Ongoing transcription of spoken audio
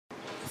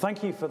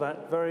Thank you for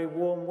that very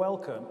warm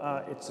welcome.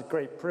 It's a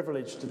great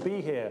privilege to be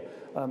here.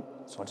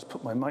 So I'll just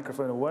put my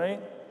microphone away.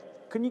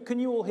 Can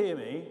you all hear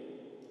me?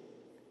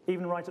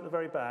 Even right at the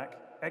very back?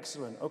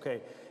 Excellent.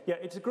 Okay. Yeah,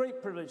 it's a great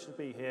privilege to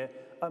be here.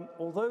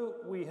 Although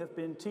we have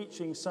been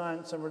teaching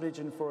science and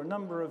religion for a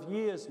number of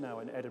years now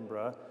in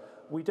Edinburgh,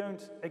 we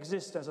don't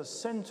exist as a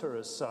centre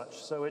as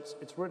such, so it's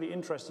really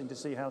interesting to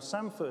see how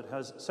Samford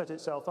has set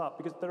itself up,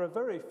 because there are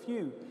very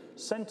few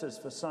centres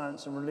for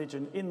science and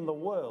religion in the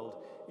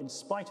world, in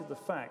spite of the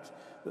fact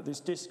that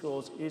this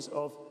discourse is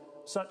of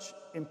such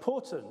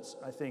importance,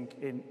 I think,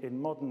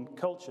 in modern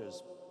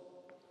cultures.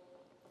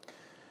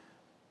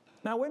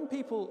 Now, when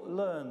people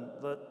learn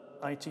that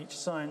I teach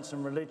science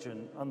and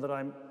religion and that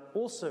I'm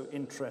also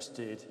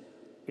interested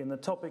in the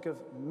topic of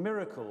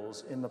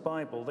miracles in the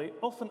Bible, they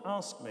often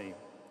ask me,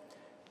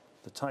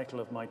 the title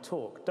of my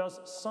talk,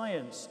 does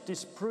science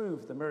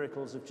disprove the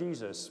miracles of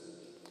Jesus?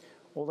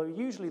 Although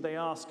usually they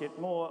ask it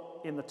more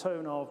in the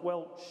tone of,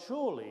 well,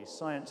 surely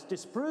science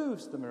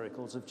disproves the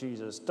miracles of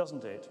Jesus,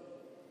 doesn't it?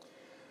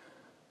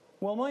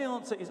 Well, my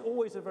answer is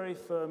always a very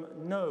firm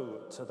no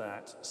to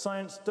that.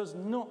 Science does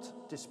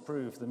not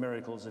disprove the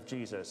miracles of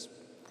Jesus.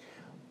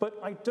 But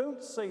I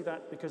don't say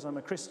that because I'm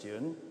a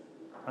Christian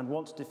and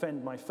want to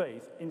defend my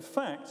faith. In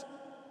fact,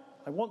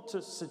 I want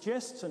to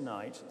suggest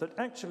tonight that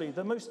actually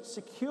the most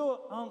secure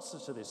answer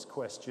to this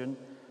question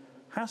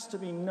has to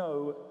be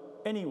no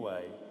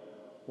anyway,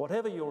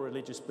 whatever your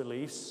religious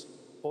beliefs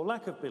or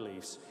lack of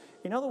beliefs.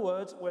 In other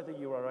words, whether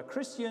you are a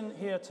Christian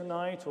here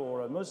tonight,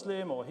 or a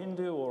Muslim or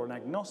Hindu or an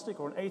agnostic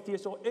or an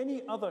atheist or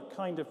any other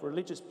kind of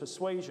religious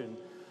persuasion,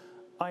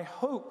 I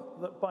hope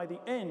that by the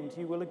end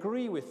you will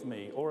agree with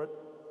me, or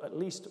at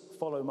least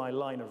follow my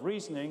line of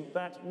reasoning,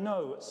 that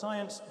no,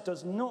 science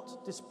does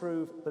not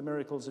disprove the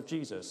miracles of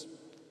Jesus.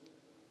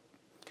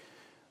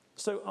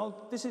 So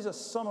this is a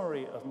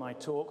summary of my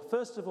talk.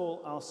 First of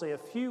all, I'll say a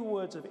few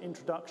words of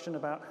introduction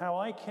about how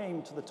I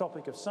came to the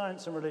topic of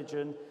science and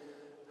religion,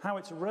 how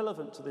it's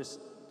relevant to this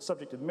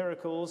subject of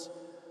miracles.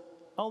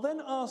 I'll then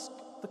ask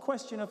the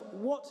question of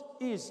what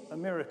is a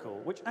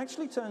miracle, which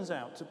actually turns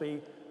out to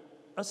be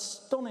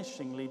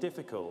astonishingly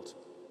difficult.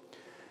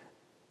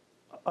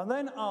 And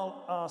then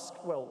I'll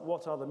ask, well,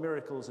 what are the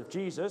miracles of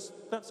Jesus?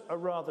 That's a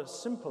rather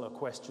simpler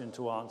question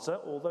to answer,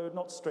 although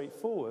not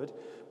straightforward.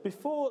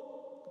 Before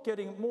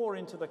getting more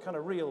into the kind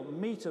of real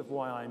meat of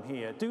why I'm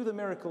here, do the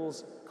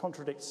miracles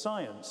contradict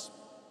science?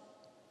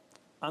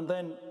 And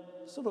then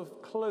sort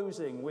of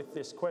closing with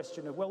this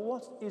question of, well,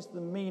 what is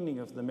the meaning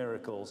of the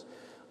miracles,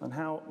 and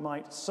how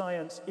might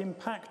science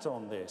impact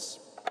on this?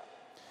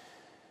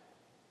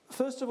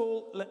 First of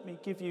all, let me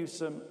give you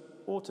some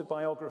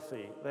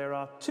autobiography. There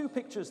are two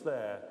pictures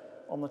there.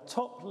 On the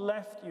top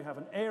left, you have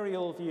an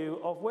aerial view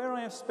of where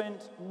I have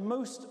spent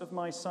most of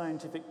my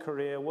scientific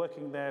career,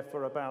 working there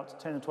for about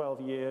 10 or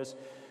 12 years.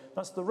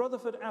 That's the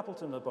Rutherford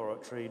Appleton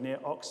Laboratory near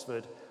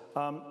Oxford.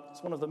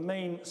 It's one of the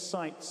main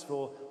sites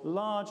for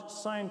large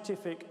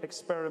scientific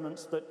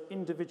experiments that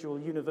individual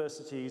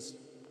universities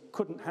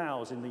couldn't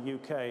house in the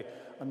UK.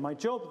 And my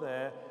job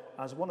there,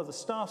 as one of the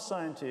staff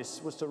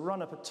scientists, was to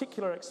run a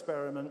particular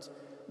experiment.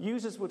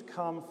 Users would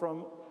come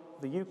from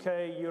the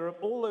UK, Europe,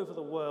 all over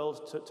the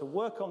world to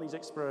work on these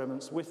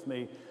experiments with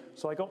me.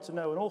 So I got to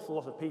know an awful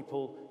lot of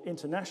people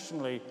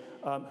internationally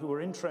who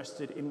were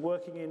interested in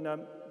working in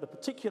the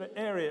particular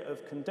area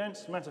of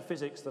condensed matter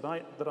physics that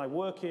I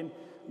work in,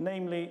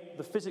 namely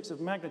the physics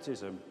of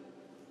magnetism.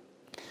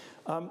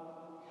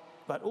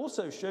 That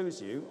also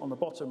shows you, on the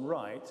bottom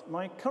right,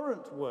 my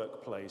current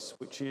workplace,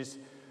 which is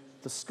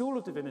the School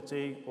of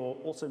Divinity, or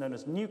also known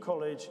as New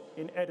College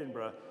in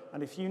Edinburgh.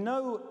 And if you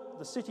know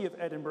the city of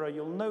Edinburgh,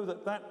 you'll know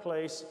that that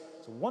place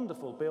is a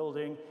wonderful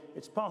building.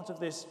 It's part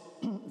of this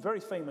very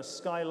famous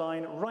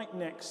skyline right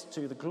next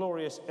to the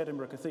glorious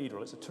Edinburgh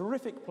Cathedral. It's a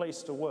terrific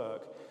place to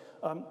work.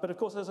 But of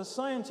course, as a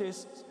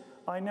scientist,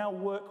 I now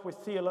work with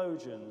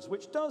theologians,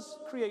 which does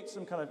create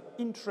some kind of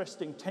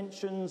interesting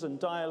tensions and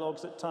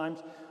dialogues at times.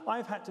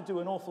 I've had to do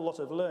an awful lot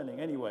of learning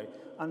anyway,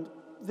 and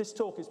this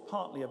talk is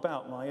partly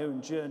about my own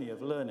journey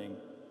of learning.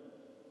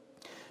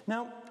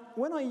 Now,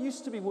 when I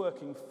used to be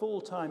working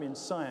full-time in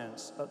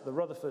science at the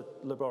Rutherford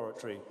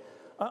Laboratory,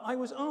 I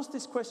was asked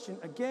this question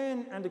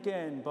again and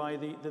again by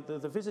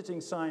the visiting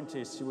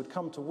scientists who would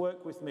come to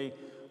work with me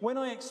when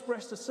I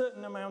expressed a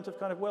certain amount of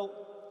kind of, well,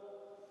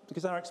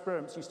 because our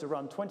experiments used to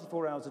run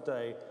 24 hours a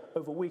day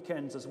over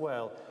weekends as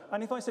well.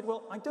 And if I said,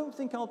 well, I don't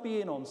think I'll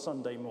be in on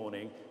Sunday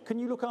morning, can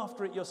you look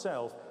after it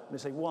yourself? And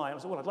they say, why? And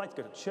I said, well, I'd like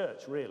to go to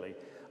church, really.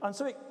 And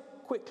so it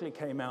quickly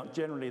came out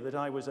generally that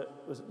I was a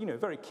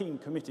very keen,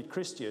 committed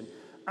Christian.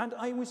 And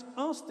I was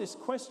asked this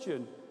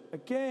question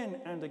again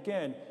and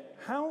again: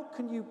 how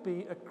can you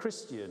be a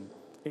Christian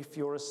if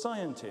you're a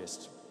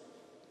scientist?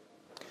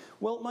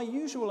 Well, my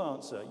usual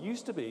answer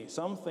used to be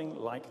something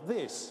like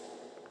this: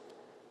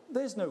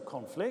 there's no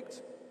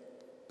conflict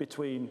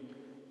between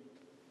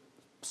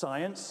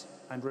science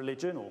and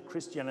religion, or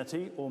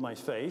Christianity, or my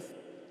faith.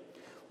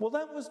 Well,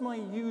 that was my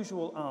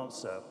usual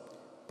answer.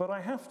 But I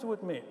have to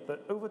admit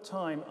that over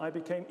time I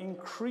became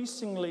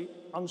increasingly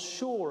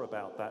unsure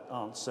about that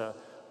answer,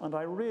 and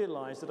I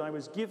realized that I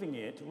was giving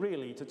it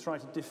really to try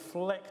to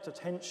deflect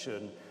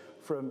attention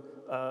from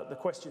the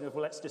question of,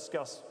 well, let's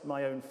discuss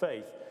my own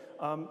faith.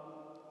 And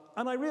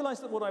I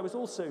realized that what I was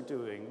also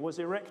doing was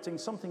erecting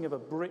something of a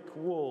brick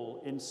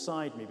wall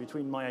inside me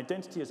between my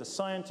identity as a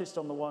scientist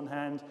on the one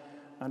hand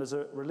and as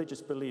a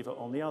religious believer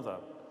on the other.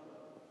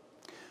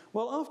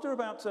 Well, after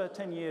about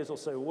 10 years or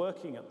so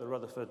working at the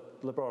Rutherford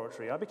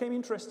Laboratory, I became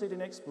interested in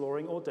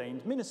exploring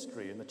ordained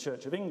ministry in the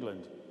Church of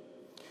England.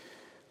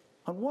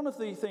 And one of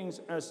the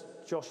things, as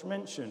Josh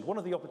mentioned, one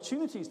of the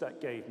opportunities that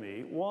gave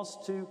me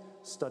was to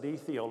study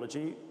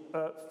theology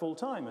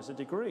full-time as a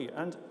degree.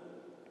 And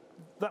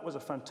that was a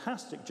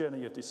fantastic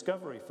journey of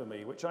discovery for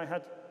me, which I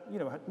had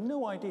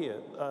no idea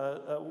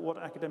what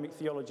academic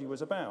theology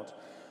was about.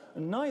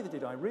 And neither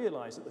did I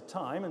realize at the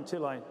time,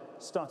 until I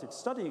started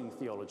studying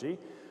theology,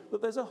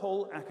 that there's a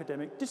whole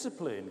academic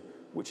discipline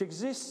which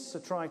exists to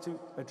try to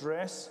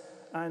address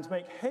and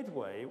make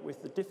headway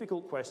with the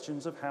difficult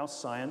questions of how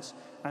science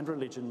and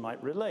religion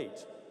might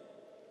relate.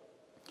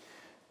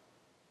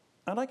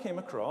 And I came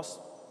across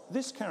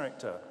this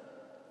character,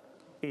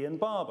 Ian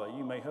Barber.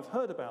 You may have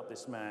heard about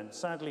this man.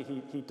 Sadly,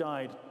 he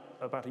died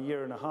about 1.5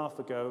 years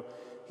ago.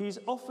 He's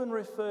often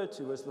referred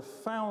to as the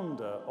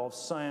founder of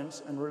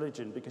science and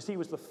religion because he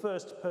was the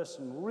first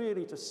person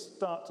really to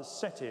start to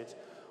set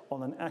it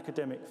on an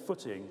academic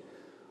footing.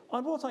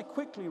 And what I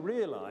quickly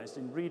realized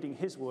in reading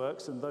his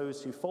works and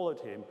those who followed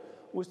him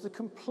was the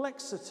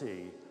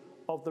complexity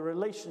of the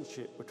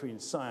relationship between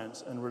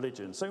science and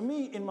religion. So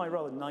me, in my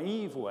rather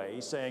naive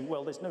way, saying,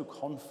 well, there's no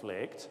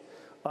conflict,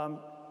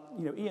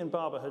 Ian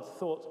Barber had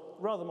thought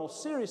rather more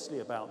seriously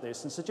about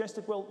this and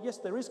suggested, well, yes,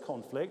 there is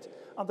conflict,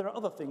 and there are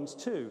other things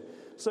too.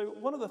 So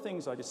one of the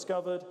things I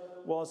discovered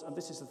was, and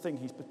this is the thing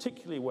he's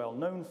particularly well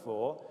known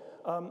for,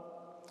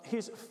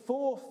 his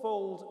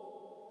fourfold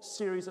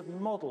series of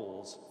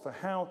models for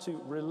how to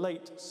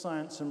relate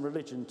science and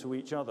religion to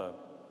each other.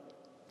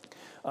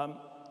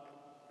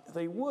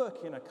 They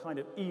work in a kind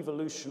of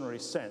evolutionary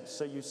sense.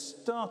 So you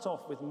start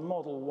off with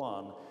model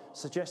 1,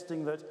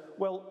 suggesting that,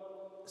 well,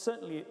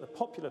 certainly the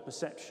popular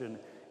perception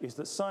is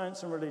that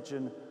science and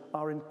religion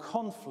are in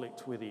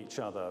conflict with each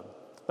other.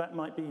 That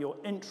might be your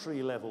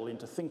entry level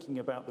into thinking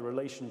about the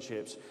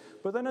relationships.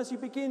 But then as you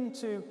begin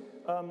to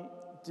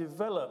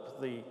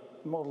develop the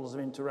models of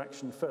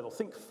interaction further,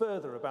 think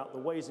further about the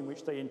ways in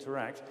which they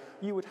interact,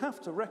 you would have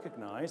to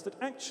recognize that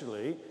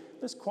actually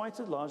there's quite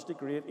a large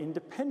degree of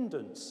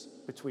independence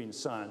between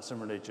science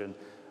and religion.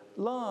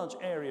 Large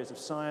areas of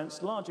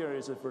science, large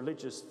areas of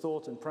religious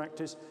thought and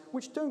practice,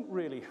 which don't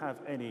really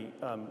have any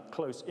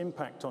close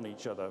impact on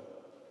each other.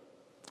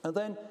 And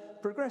then,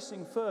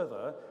 progressing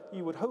further,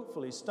 you would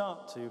hopefully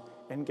start to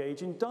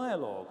engage in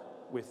dialogue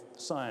with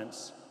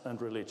science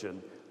and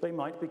religion. They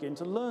might begin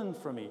to learn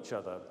from each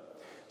other.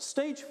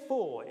 Stage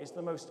 4 is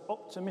the most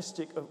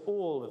optimistic of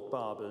all of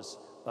Barber's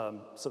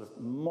sort of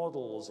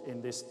models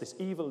in this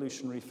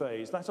evolutionary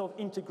phase, that of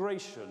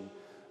integration,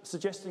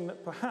 suggesting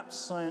that perhaps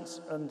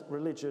science and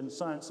religion,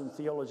 science and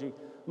theology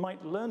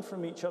might learn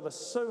from each other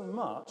so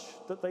much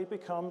that they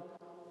become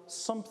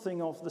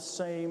something of the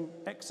same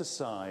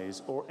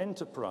exercise or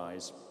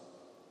enterprise.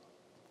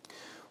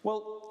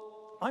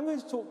 Well, I'm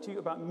going to talk to you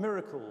about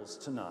miracles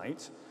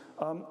tonight.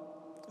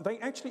 They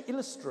actually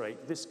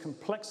illustrate this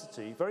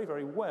complexity very,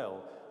 very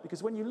well,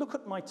 because when you look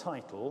at my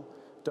title,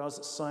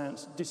 Does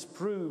Science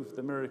Disprove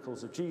the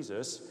Miracles of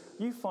Jesus?,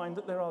 you find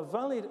that there are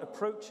valid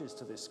approaches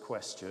to this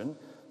question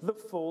that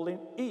fall in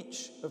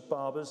each of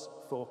Barber's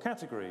 4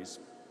 categories.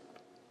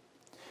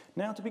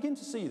 Now, to begin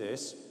to see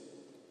this,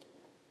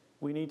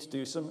 we need to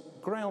do some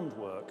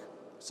groundwork.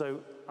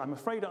 So I'm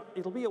afraid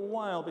it'll be a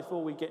while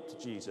before we get to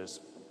Jesus.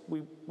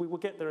 We will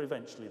get there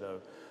eventually,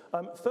 though.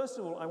 First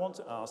of all, I want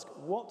to ask,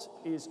 what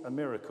is a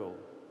miracle?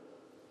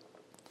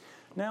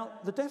 Now,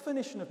 the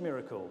definition of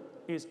miracle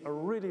is a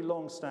really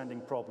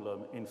long-standing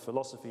problem in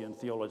philosophy and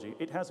theology.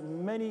 It has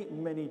many,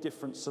 many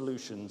different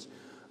solutions,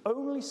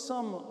 only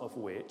some of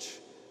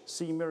which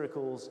see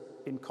miracles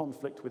in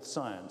conflict with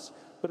science.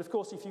 But of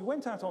course, if you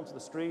went out onto the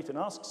street and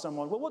asked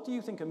someone, well, what do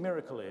you think a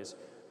miracle is?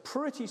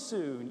 Pretty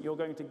soon you're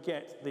going to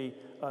get the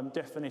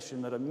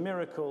definition that a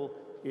miracle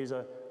is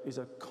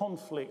a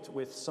conflict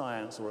with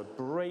science, or a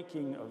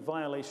breaking, a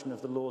violation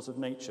of the laws of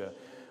nature.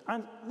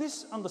 And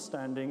this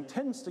understanding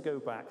tends to go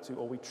back to,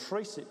 or we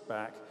trace it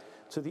back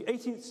to the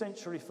 18th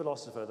century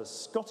philosopher, the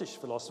Scottish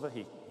philosopher.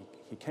 He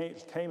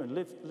came and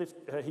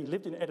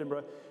lived in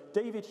Edinburgh,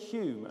 David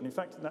Hume. And in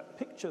fact, in that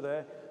picture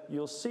there,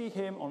 you'll see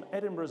him on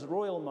Edinburgh's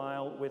Royal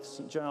Mile with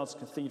St Giles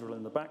Cathedral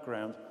in the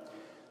background.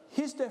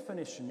 His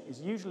definition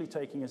is usually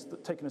taken as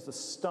the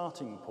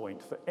starting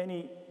point for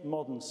any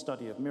modern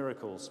study of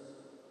miracles.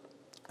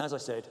 As I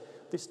said,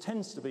 this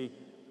tends to be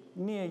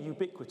near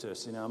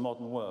ubiquitous in our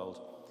modern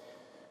world.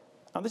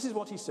 And this is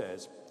what he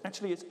says.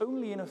 Actually, it's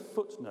only in a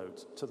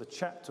footnote to the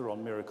chapter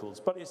on miracles,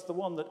 but it's the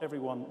one that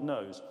everyone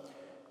knows.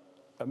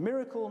 A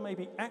miracle may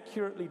be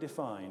accurately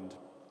defined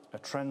a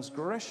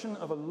transgression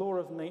of a law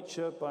of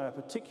nature by a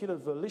particular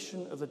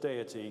volition of the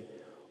deity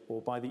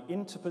or by the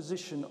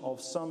interposition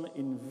of some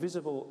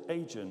invisible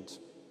agent.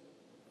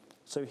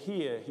 So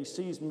here he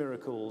sees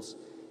miracles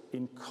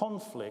in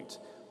conflict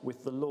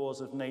with the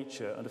laws of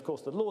nature. And of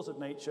course, the laws of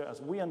nature,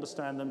 as we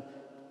understand them,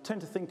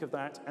 tend to think of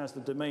that as the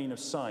domain of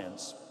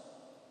science.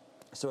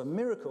 So a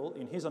miracle,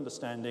 in his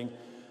understanding,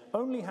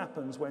 only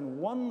happens when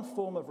one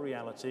form of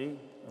reality,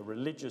 a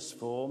religious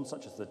form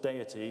such as the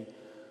deity,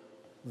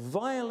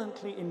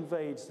 violently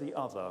invades the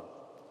other,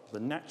 the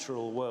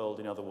natural world,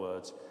 in other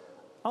words.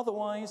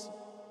 Otherwise,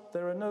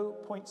 there are no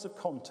points of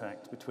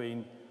contact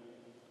between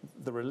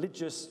the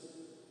religious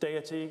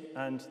deity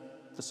and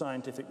the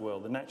scientific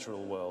world, the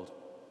natural world.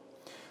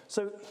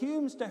 So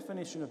Hume's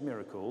definition of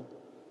miracle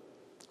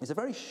is a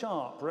very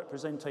sharp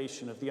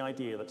representation of the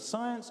idea that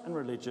science and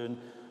religion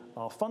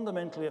are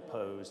fundamentally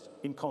opposed,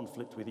 in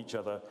conflict with each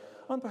other.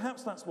 And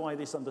perhaps that's why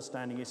this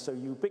understanding is so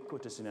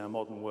ubiquitous in our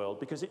modern world,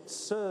 because it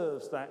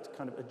serves that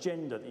kind of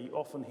agenda that you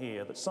often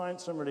hear, that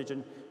science and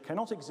religion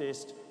cannot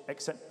exist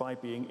except by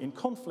being in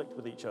conflict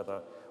with each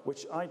other,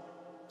 which I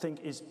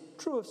think is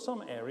true of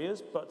some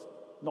areas,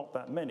 but not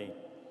that many.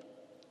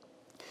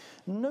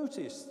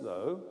 Notice,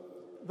 though,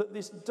 that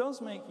this does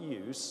make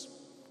use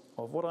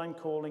of what I'm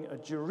calling a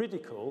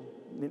juridical,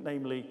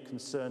 namely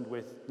concerned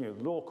with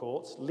law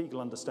courts, legal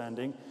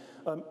understanding,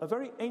 a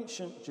very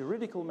ancient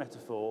juridical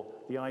metaphor,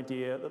 the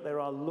idea that there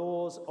are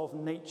laws of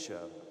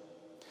nature.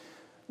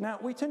 Now,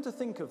 we tend to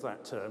think of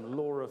that term,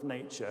 law of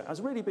nature,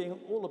 as really being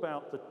all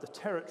about the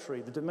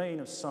territory, the domain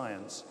of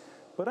science.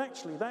 But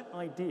actually, that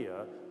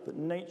idea that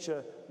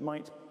nature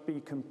might be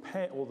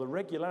compared, or the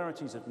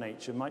regularities of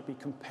nature might be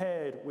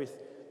compared with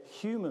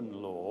human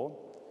law,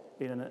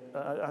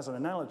 as an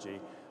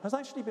analogy, has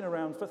actually been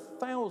around for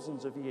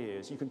thousands of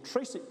years. You can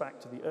trace it back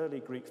to the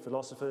early Greek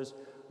philosophers.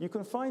 You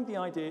can find the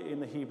idea in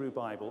the Hebrew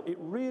Bible. It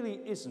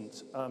really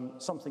isn't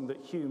something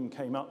that Hume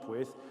came up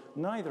with,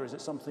 neither is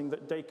it something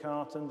that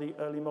Descartes and the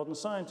early modern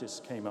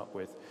scientists came up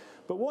with.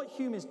 But what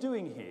Hume is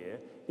doing here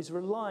is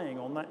relying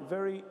on that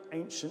very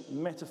ancient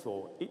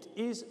metaphor. It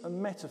is a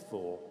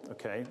metaphor,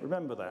 okay?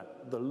 Remember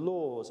that, the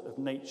laws of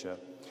nature.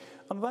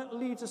 And that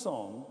leads us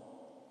on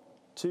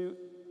to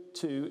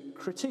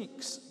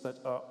critiques that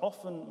are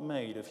often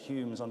made of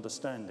Hume's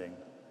understanding.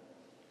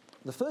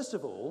 The first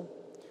of all,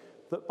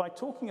 that by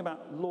talking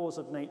about laws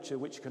of nature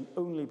which can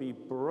only be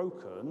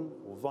broken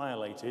or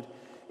violated,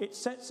 it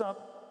sets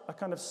up a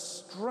kind of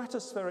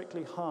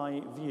stratospherically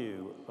high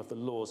view of the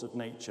laws of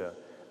nature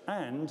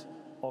and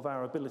of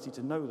our ability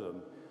to know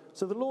them.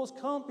 So the laws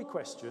can't be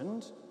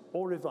questioned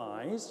or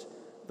revised.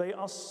 They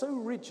are so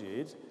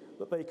rigid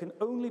that they can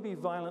only be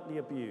violently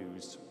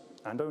abused,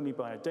 and only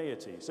by a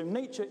deity. So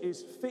nature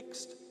is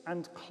fixed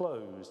and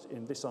closed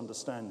in this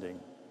understanding.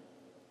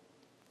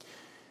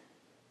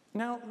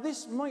 Now,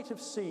 this might have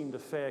seemed a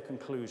fair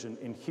conclusion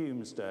in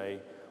Hume's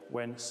day,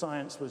 when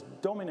science was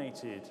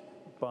dominated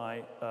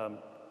by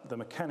the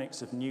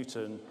mechanics of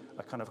Newton,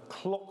 a kind of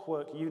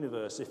clockwork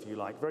universe, if you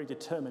like, very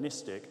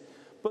deterministic.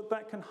 But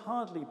that can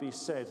hardly be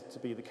said to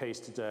be the case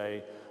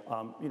today.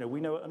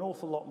 We know an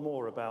awful lot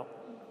more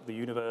about the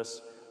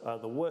universe,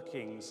 the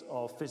workings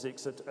of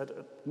physics at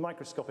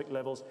microscopic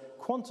levels.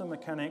 Quantum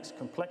mechanics,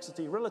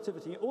 complexity,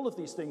 relativity, all of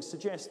these things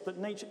suggest that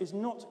nature is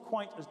not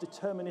quite as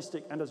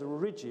deterministic and as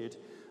rigid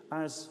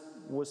as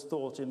was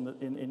thought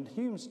in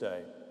Hume's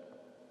day.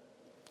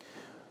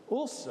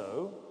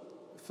 Also,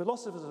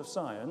 philosophers of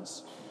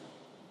science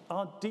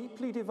are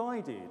deeply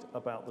divided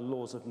about the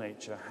laws of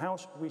nature, how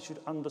we should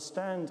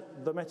understand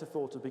the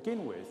metaphor to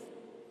begin with.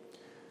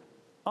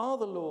 Are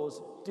the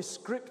laws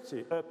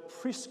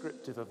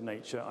prescriptive of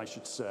nature, I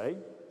should say?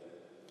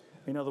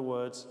 In other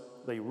words,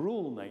 they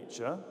rule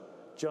nature,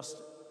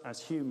 just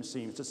as Hume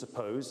seems to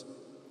suppose.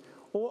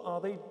 Or are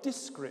they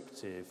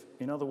descriptive?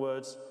 In other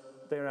words,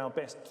 they're our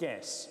best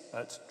guess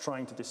at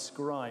trying to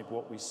describe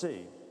what we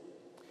see.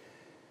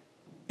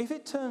 If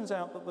it turns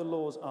out that the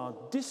laws are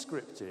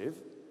descriptive,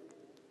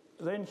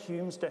 then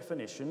Hume's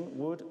definition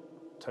would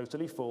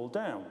totally fall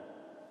down.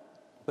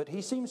 But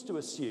he seems to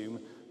assume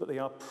that they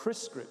are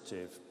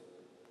prescriptive.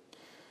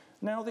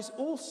 Now, this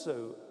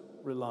also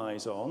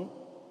relies on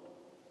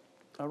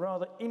a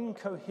rather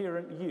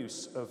incoherent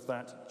use of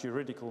that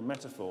juridical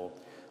metaphor,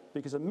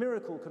 because a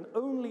miracle can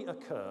only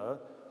occur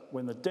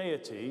when the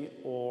deity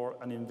or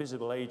an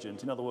invisible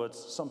agent, in other words,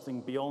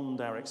 something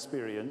beyond our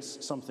experience,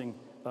 something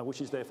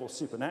which is therefore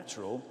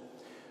supernatural,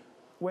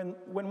 when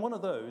one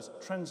of those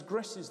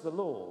transgresses the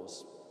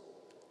laws.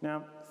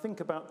 Now, think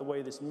about the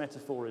way this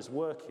metaphor is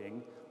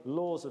working.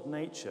 Laws of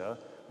nature,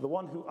 the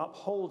one who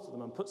upholds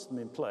them and puts them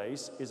in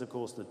place is, of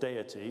course, the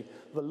deity.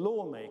 The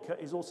lawmaker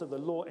is also the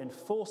law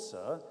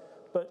enforcer,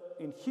 but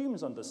in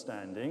Hume's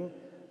understanding,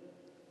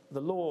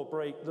 the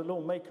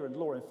lawmaker and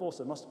law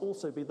enforcer must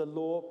also be the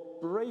law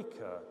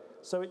breaker.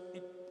 So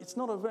it's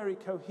not a very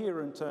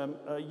coherent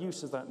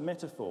use of that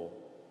metaphor.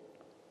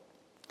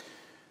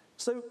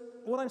 So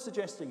what I'm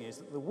suggesting is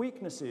that the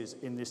weaknesses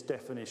in this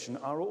definition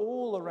are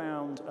all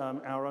around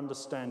our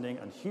understanding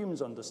and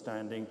Hume's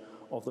understanding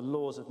of the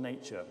laws of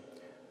nature.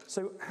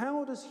 So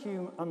how does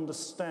Hume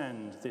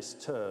understand this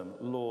term,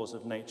 laws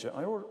of nature?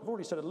 I've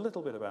already said a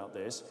little bit about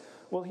this.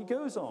 Well, he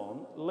goes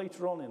on,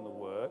 later on in the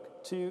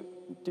work, to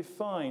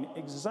define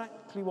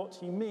exactly what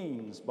he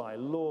means by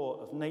law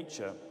of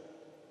nature.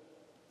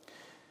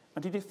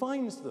 And he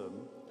defines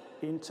them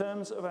in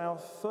terms of our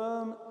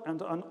firm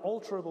and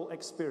unalterable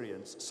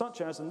experience,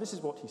 such as, and this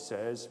is what he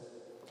says,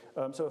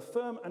 so a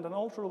firm and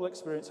unalterable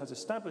experience has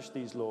established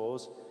these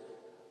laws,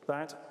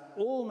 that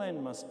all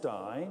men must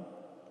die.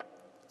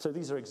 So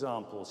these are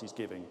examples he's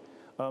giving.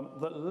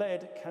 That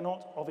lead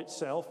cannot of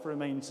itself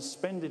remain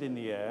suspended in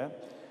the air,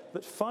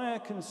 that fire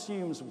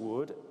consumes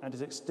wood and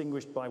is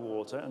extinguished by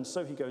water, and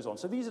so he goes on.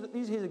 So these are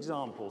his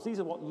examples. These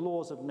are what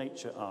laws of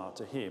nature are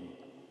to him.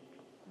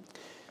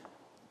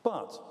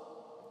 But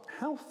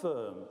how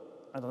firm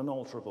and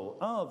unalterable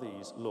are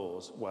these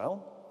laws?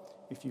 Well,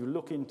 if you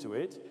look into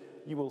it,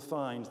 you will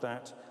find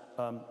that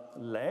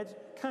lead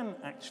can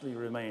actually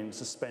remain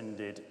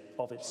suspended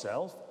of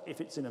itself if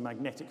it's in a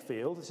magnetic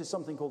field. This is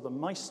something called the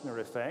Meissner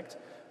effect,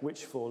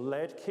 which for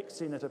lead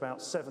kicks in at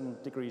about 7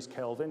 degrees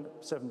Kelvin,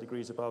 7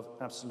 degrees above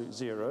absolute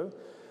zero.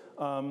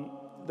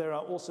 There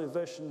are also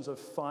versions of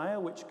fire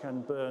which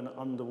can burn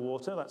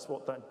underwater. That's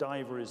what that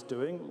diver is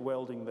doing,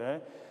 welding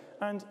there.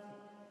 And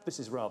this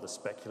is rather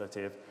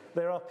speculative.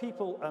 There are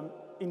people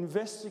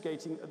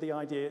investigating the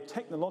idea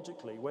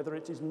technologically, whether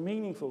it is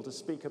meaningful to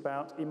speak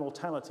about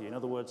immortality. In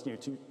other words,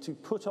 to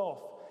put off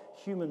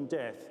human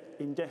death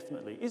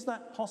indefinitely. Is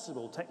that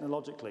possible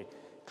technologically?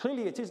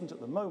 Clearly it isn't at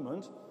the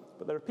moment,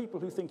 but there are people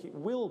who think it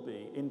will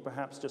be in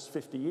perhaps just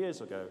 50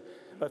 years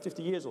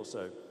or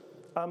so.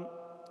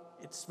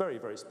 It's very,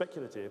 very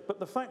speculative. But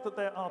the fact that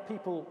there are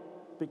people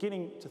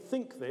beginning to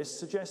think this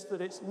suggests that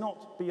it's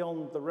not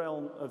beyond the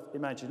realm of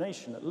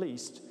imagination, at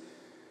least.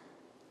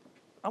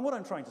 And what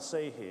I'm trying to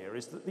say here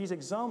is that these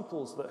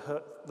examples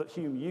that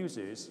Hume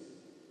uses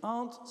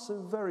aren't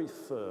so very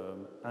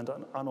firm and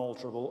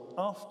unalterable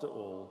after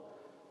all.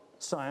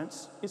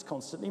 Science is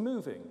constantly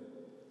moving.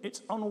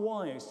 It's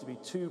unwise to be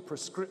too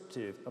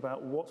prescriptive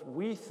about what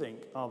we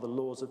think are the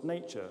laws of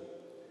nature.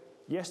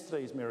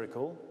 Yesterday's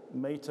miracle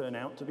may turn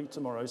out to be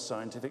tomorrow's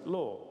scientific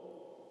law.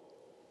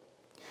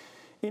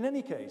 In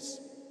any case,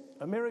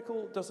 a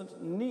miracle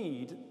doesn't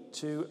need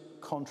to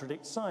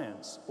contradict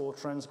science or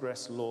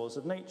transgress laws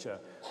of nature.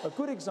 A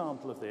good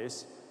example of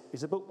this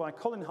is a book by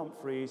Colin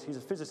Humphreys. He's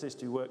a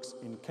physicist who works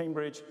in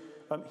Cambridge.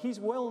 He's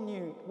well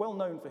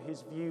known for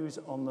his views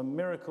on the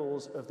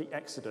miracles of the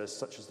Exodus,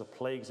 such as the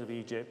plagues of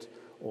Egypt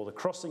or the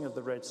crossing of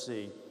the Red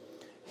Sea.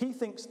 He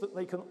thinks that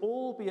they can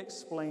all be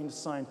explained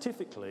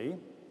scientifically,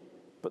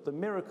 but the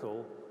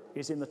miracle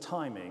is in the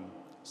timing.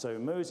 So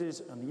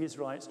Moses and the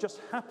Israelites just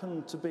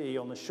happened to be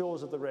on the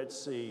shores of the Red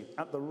Sea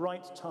at the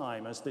right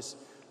time as this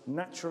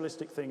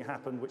naturalistic thing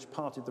happened which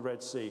parted the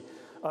Red Sea.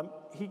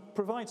 He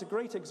provides a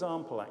great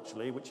example,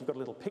 actually, which you've got a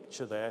little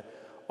picture there,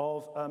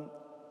 of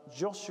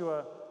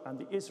Joshua and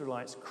the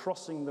Israelites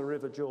crossing the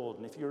River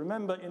Jordan. If you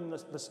remember in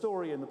the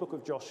story in the book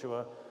of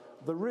Joshua,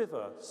 the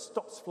river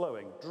stops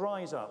flowing,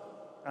 dries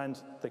up, and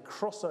they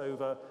cross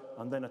over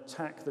and then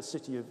attack the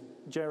city of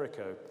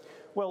Jericho.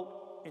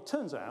 Well, it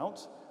turns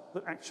out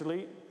that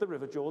actually the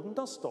River Jordan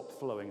does stop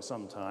flowing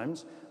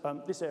sometimes.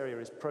 This area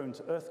is prone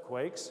to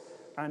earthquakes,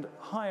 and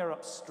higher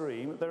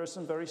upstream there are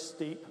some very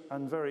steep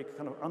and very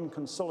kind of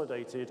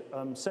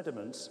unconsolidated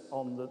sediments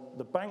on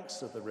the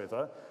banks of the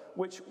river,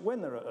 which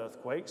when there are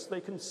earthquakes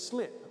they can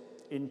slip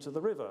into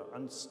the river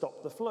and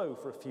stop the flow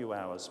for a few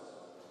hours.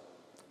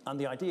 And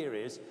the idea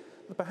is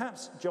that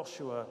perhaps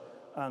Joshua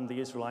and the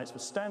Israelites were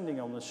standing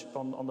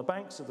on the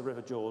banks of the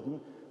River Jordan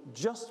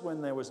just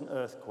when there was an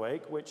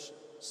earthquake which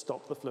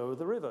stopped the flow of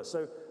the river.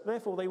 So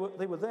therefore they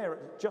were there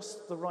at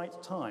just the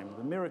right time.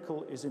 The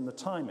miracle is in the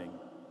timing.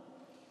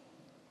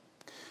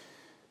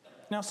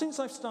 Now, since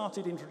I've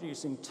started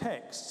introducing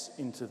texts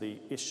into the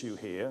issue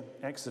here,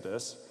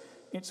 Exodus,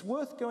 it's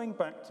worth going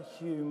back to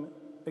Hume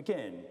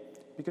again,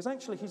 because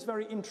actually he's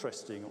very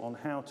interesting on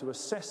how to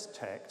assess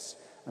texts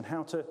and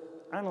how to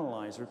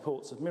analyze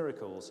reports of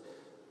miracles.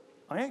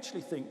 I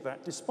actually think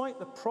that despite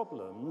the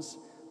problems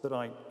that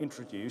I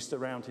introduced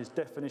around his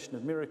definition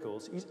of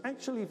miracles, he's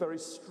actually very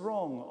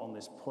strong on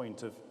this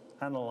point of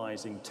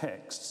analysing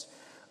texts.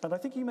 And I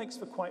think he makes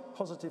for quite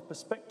positive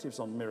perspectives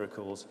on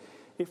miracles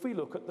if we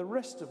look at the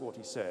rest of what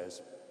he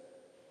says.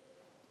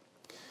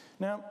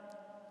 Now,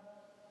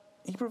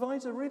 he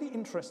provides a really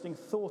interesting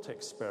thought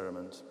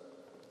experiment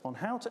on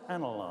how to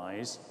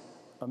analyse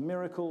a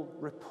miracle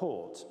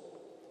report,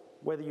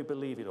 whether you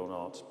believe it or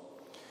not.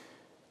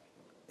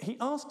 He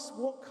asks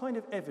what kind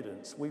of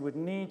evidence we would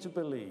need to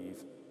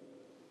believe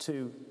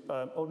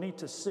or need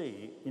to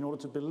see in order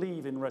to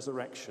believe in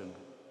resurrection.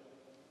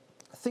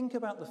 Think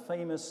about the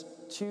famous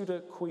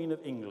Tudor Queen of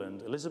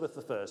England, Elizabeth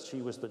I.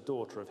 She was the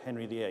daughter of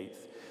Henry VIII,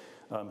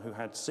 who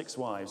had 6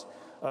 wives.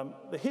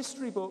 The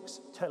history books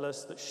tell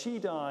us that she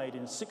died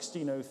in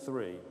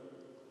 1603.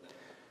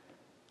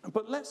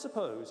 But let's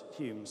suppose,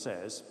 Hume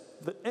says,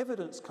 that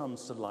evidence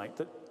comes to light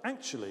that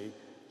actually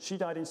she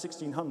died in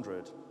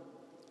 1600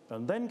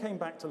 and then came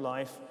back to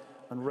life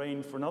and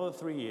reigned for another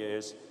 3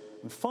 years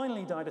and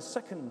finally died a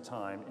second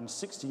time in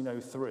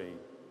 1603.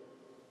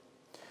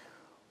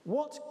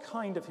 What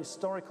kind of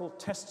historical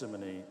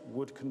testimony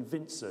would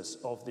convince us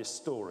of this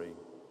story?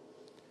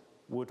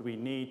 Would we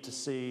need to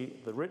see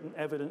the written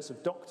evidence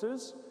of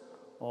doctors,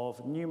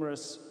 of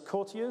numerous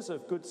courtiers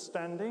of good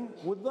standing?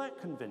 Would that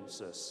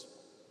convince us?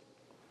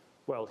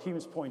 Well,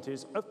 Hume's point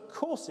is, of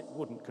course it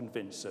wouldn't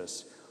convince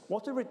us.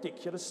 What a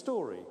ridiculous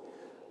story.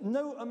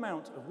 No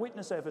amount of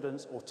witness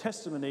evidence or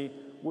testimony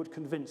would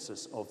convince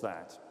us of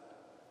that.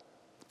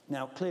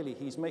 Now, clearly,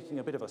 he's making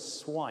a bit of a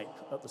swipe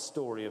at the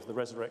story of the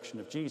resurrection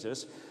of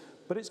Jesus,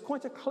 but it's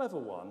quite a clever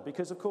one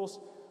because, of course,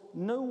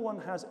 no one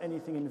has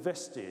anything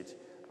invested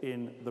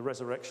in the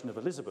resurrection of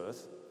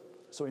Elizabeth.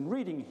 So in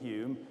reading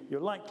Hume,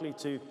 you're likely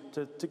to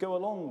go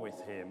along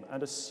with him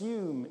and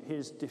assume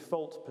his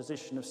default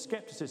position of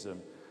skepticism,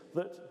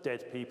 that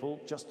dead people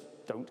just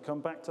don't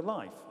come back to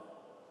life.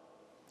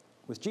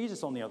 With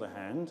Jesus, on the other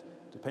hand,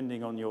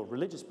 depending on your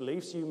religious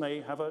beliefs, you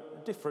may have a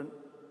different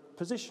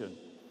position.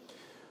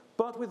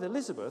 But with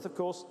Elizabeth, of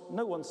course,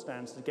 no one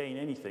stands to gain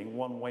anything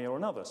one way or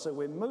another. So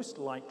we're most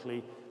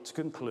likely to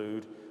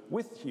conclude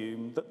with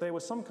Hume that there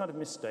was some kind of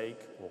mistake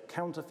or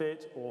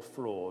counterfeit or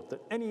fraud, that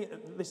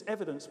this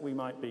evidence we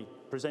might be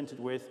presented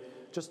with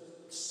just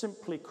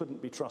simply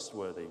couldn't be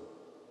trustworthy.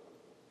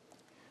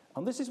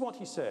 And this is what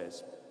he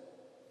says,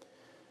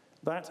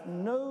 that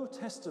no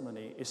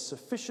testimony is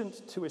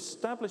sufficient to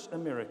establish a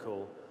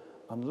miracle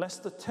unless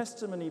the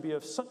testimony be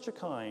of such a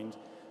kind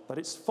that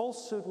its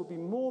falsehood would be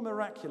more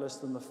miraculous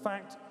than the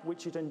fact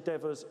which it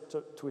endeavours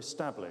to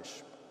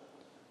establish.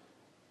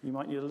 You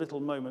might need a little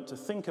moment to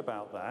think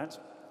about that.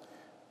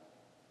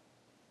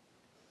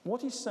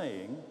 What he's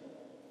saying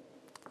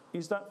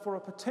is that for a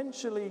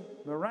potentially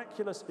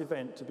miraculous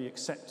event to be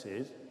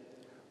accepted,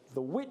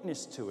 the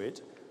witness to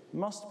it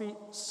must be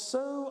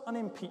so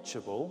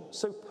unimpeachable,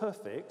 so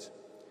perfect,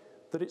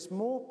 that it's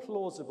more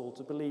plausible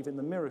to believe in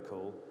the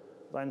miracle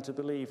than to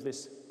believe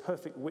this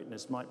perfect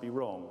witness might be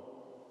wrong.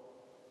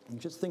 And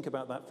just think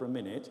about that for a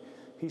minute.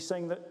 He's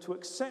saying that to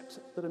accept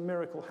that a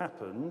miracle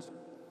happened,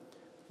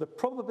 the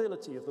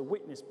probability of the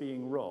witness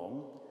being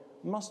wrong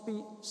must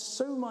be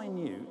so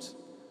minute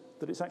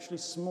that it's actually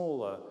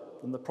smaller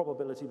than the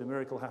probability the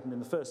miracle happened in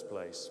the first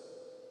place.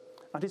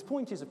 And his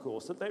point is, of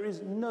course, that there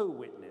is no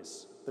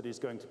witness that is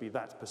going to be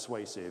that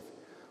persuasive.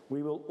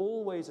 We will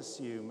always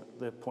assume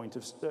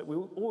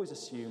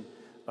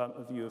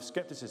a view of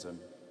skepticism.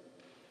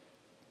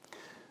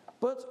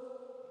 But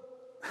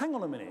hang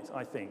on a minute,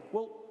 I think.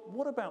 Well,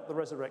 what about the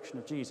resurrection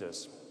of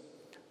Jesus?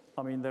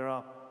 I mean, there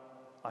are,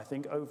 I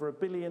think, over 1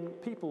 billion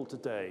people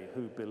today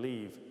who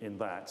believe in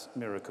that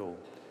miracle.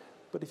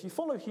 But if you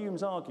follow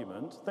Hume's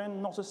argument,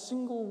 then not a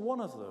single one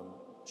of them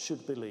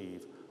should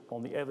believe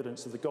on the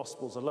evidence of the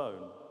Gospels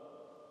alone.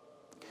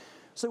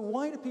 So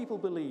why do people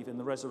believe in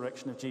the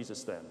resurrection of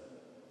Jesus then?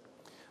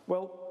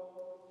 Well,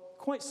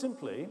 quite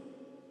simply,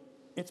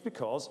 it's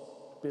because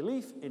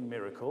belief in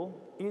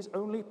miracle is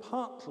only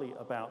partly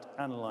about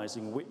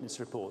analysing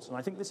witness reports. And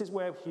I think this is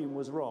where Hume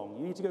was wrong.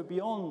 You need to go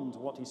beyond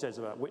what he says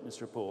about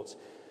witness reports.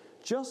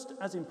 Just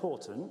as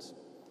important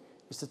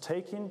is to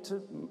take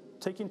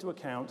into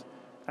account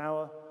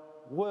our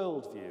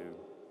worldview,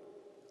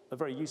 a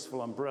very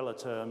useful umbrella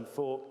term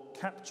for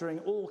capturing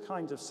all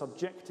kinds of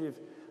subjective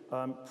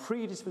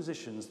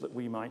predispositions that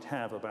we might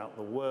have about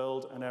the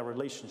world and our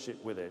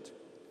relationship with it.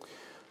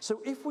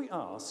 So if we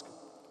ask,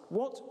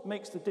 what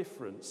makes the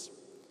difference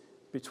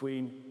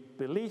between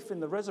belief in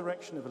the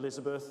resurrection of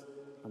Elizabeth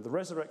and the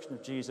resurrection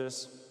of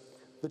Jesus,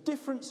 the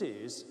difference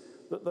is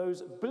that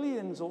those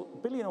billion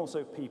or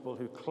so people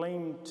who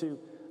claim to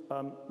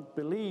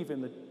believe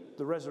in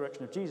the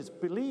resurrection of Jesus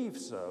believe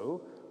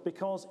so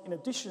because, in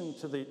addition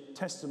to the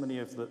testimony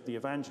of the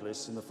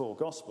evangelists in the 4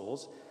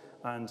 Gospels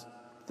and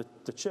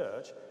the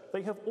church,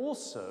 they have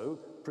also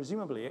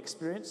presumably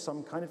experienced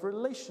some kind of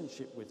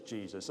relationship with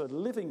Jesus, a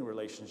living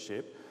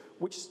relationship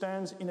which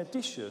stands in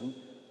addition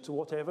to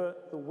whatever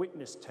the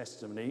witness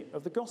testimony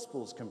of the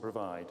Gospels can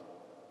provide.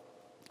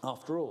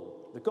 After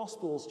all, the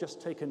Gospels,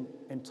 just taken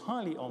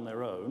entirely on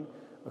their own,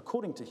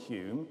 according to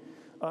Hume,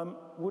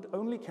 would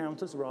only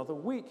count as rather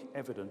weak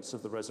evidence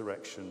of the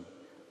resurrection.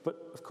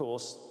 But, of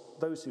course,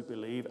 those who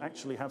believe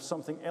actually have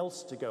something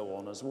else to go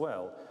on as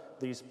well.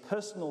 These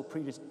personal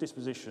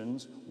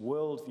predispositions,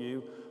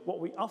 worldview, what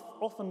we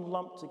often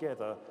lump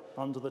together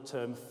under the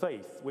term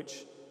faith,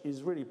 which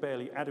is really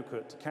barely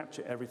adequate to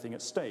capture everything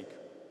at stake.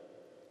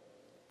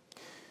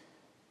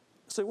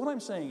 So what I'm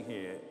saying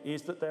here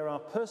is that there are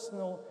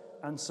personal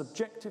and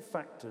subjective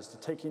factors to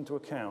take into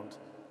account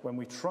when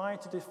we try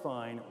to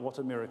define what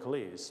a miracle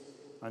is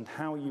and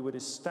how you would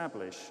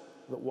establish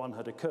that one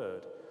had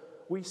occurred.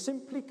 We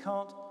simply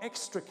can't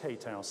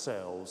extricate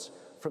ourselves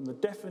from the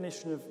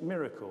definition of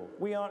miracle.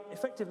 We are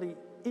effectively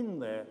in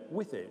there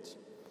with it.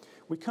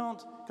 We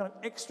can't kind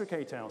of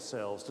extricate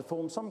ourselves to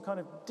form some kind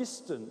of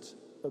distant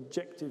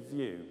objective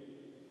view.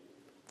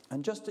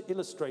 And just to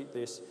illustrate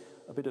this,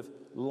 a bit of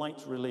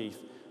light relief,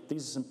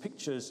 these are some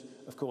pictures,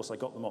 of course I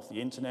got them off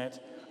the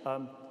internet,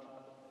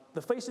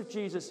 The face of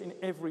Jesus in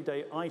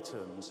everyday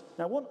items.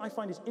 Now, what I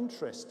find is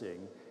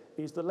interesting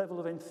is the level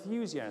of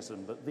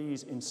enthusiasm that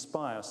these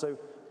inspire. So,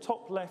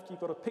 top left, you've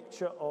got a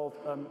picture of,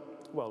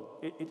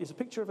 it is a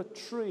picture of a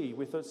tree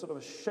with a sort of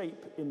a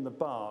shape in the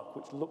bark,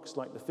 which looks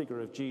like the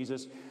figure of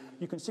Jesus.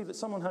 You can see that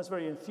someone has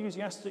very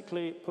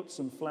enthusiastically put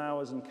some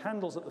flowers and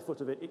candles at the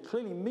foot of it. It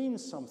clearly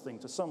means something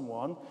to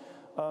someone.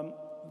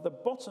 The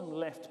bottom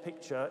left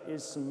picture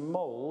is some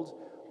mold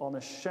on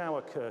a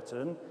shower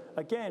curtain.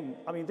 Again,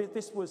 I mean,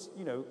 this was,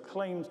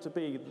 claimed to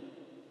be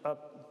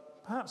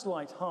perhaps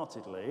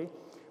light-heartedly,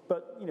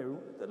 but,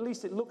 at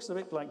least it looks a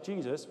bit like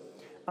Jesus.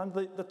 And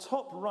the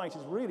top right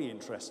is really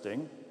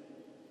interesting.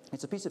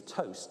 It's a piece of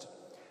toast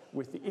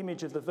with the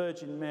image of the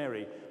Virgin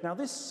Mary. Now,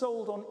 this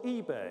sold on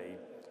eBay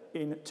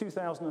in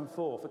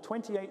 2004 for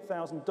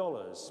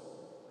 $28,000.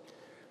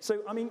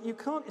 So, I mean, you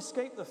can't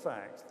escape the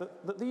fact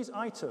that these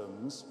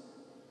items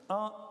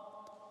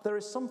there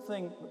is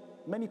something,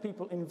 many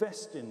people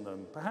invest in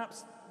them.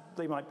 Perhaps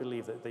they might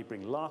believe that they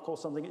bring luck or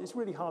something. It's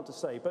really hard to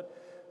say, but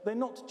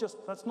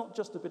that's not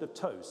just a bit of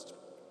toast.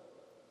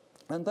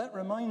 And that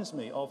reminds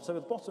me of, so at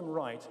the bottom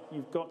right,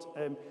 you've got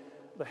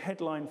the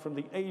headline from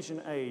the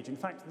Asian Age. In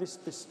fact, this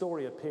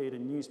story appeared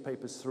in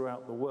newspapers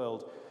throughout the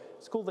world.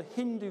 It's called the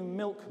Hindu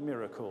milk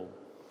miracle.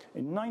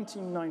 In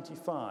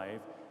 1995,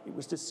 it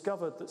was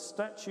discovered that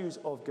statues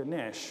of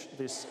Ganesh,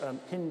 this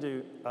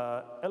Hindu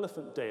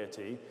elephant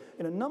deity,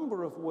 in a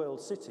number of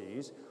world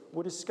cities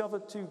were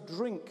discovered to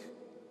drink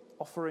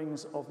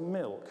offerings of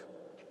milk.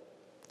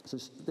 So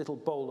this little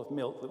bowl of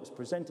milk that was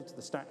presented to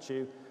the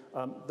statue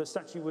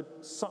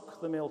would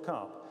suck the milk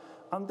up.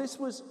 And this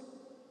was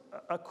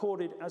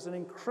accorded as an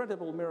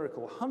incredible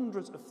miracle.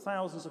 Hundreds of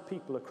thousands of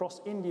people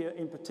across India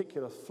in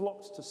particular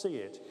flocked to see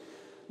it.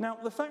 Now,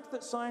 the fact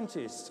that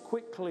scientists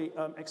quickly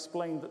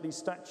explained that these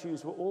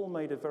statues were all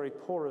made of very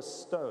porous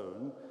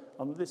stone,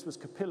 and this was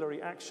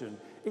capillary action,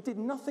 it did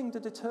nothing to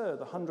deter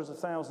the hundreds of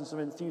thousands of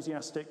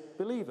enthusiastic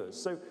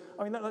believers. So,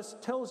 I mean,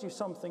 that tells you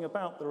something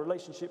about the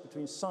relationship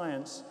between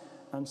science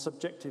and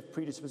subjective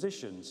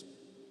predispositions.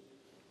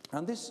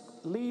 And this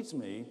leads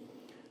me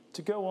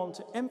to go on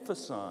to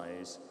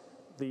emphasize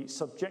the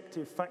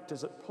subjective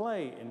factors at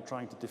play in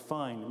trying to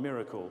define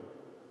miracle.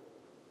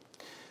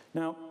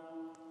 Now,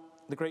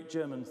 the great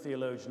German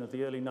theologian of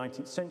the early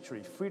 19th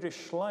century, Friedrich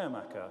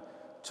Schleiermacher,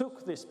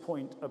 took this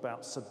point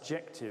about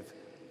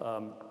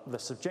the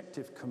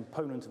subjective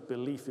component of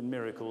belief in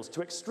miracles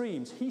to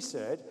extremes. He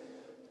said,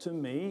 to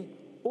me,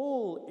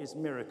 all is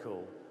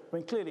miracle. I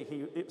mean, clearly,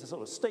 it's a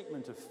sort of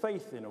statement of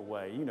faith in a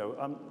way,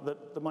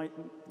 that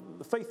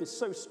the faith is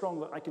so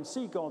strong that I can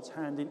see God's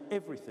hand in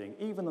everything,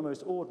 even the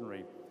most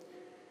ordinary.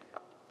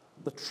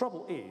 The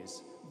trouble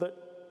is that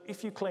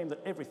if you claim that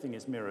everything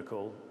is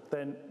miracle,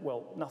 then,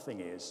 well,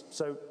 nothing is.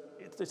 So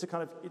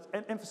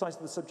it emphasizes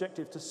the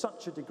subjective to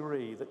such a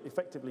degree that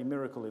effectively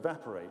miracle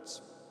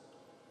evaporates.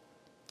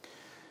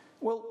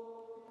 Well,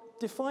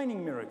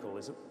 defining miracle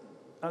is,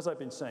 as I've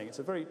been saying, it's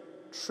a very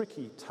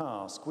tricky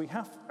task. We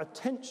have a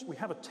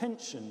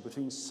tension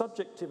between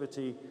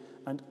subjectivity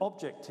and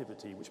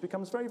objectivity, which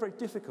becomes very, very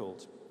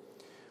difficult.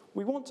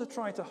 We want to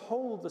try to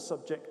hold the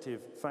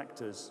subjective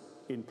factors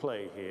in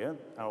play here,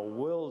 our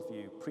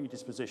worldview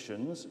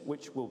predispositions,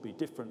 which will be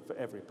different for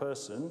every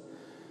person,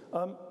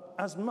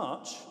 as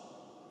much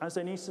as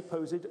any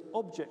supposed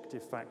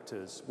objective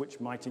factors, which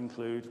might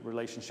include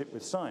relationship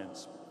with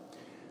science.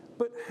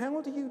 But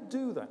how do you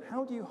do that?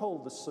 How do you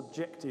hold the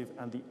subjective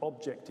and the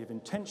objective in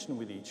tension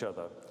with each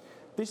other?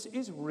 This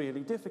is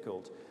really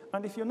difficult.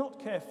 And if you're not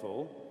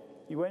careful,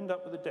 you end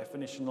up with a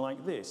definition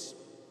like this.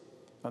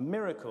 A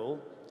miracle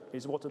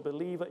is what a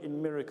believer in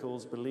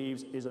miracles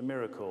believes is a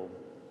miracle.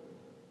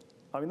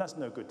 I mean, that's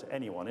no good to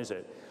anyone, is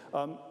it?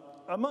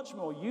 A much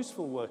more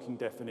useful working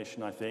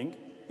definition, I think,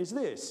 is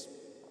this.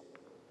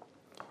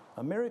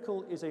 A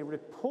miracle is a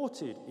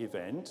reported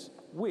event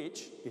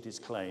which, it is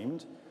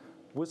claimed,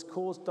 was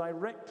caused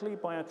directly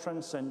by a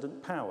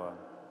transcendent power.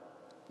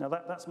 Now,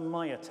 that's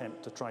my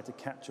attempt to try to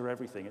capture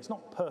everything. It's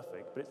not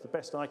perfect, but it's the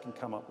best I can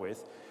come up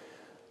with.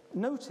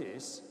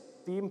 Notice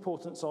the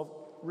importance of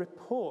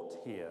report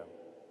here.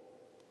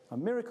 A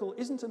miracle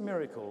isn't a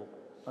miracle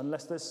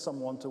unless there's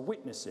someone to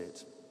witness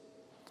it.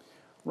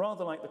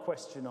 Rather like the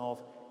question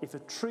of, if a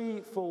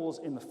tree falls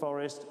in the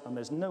forest and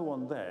there's no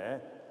one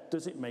there,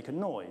 does it make a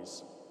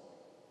noise?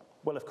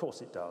 Well, of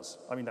course it does.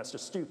 I mean, that's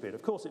just stupid.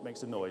 Of course it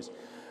makes a noise.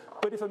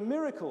 But if a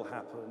miracle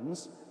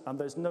happens and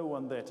there's no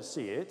one there to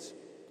see it,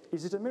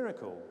 is it a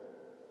miracle?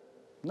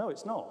 No,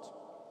 it's not.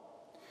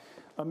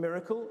 A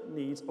miracle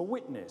needs a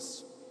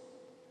witness.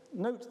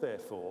 Note,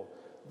 therefore,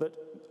 that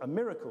a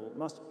miracle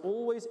must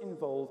always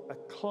involve a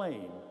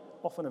claim,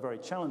 often a very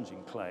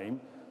challenging claim,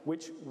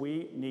 which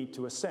we need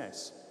to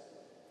assess.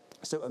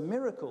 So a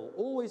miracle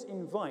always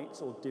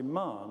invites or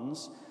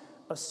demands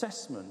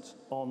assessment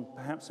on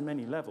perhaps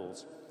many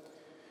levels.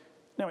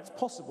 Now, it's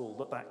possible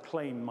that that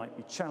claim might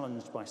be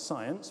challenged by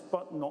science,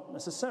 but not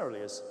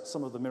necessarily, as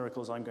some of the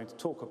miracles I'm going to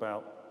talk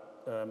about,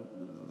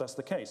 that's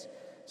the case.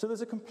 So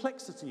there's a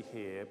complexity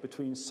here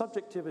between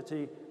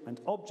subjectivity and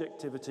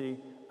objectivity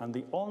and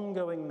the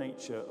ongoing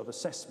nature of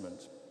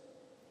assessment.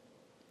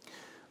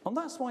 And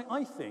that's why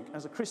I think,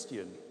 as a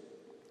Christian,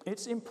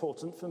 it's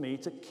important for me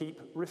to keep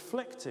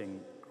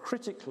reflecting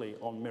critically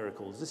on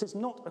miracles. This is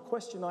not a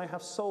question I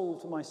have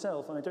solved for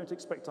myself, and I don't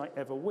expect I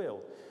ever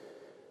will.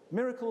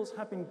 Miracles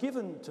have been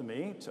given to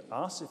me, to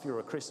us, if you're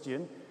a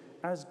Christian,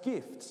 as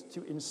gifts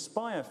to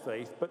inspire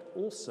faith, but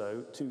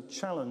also to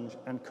challenge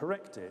and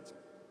correct it.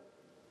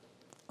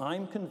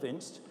 I'm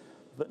convinced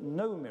that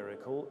no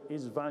miracle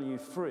is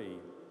value-free.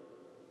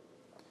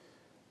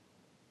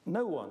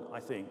 No one, I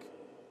think,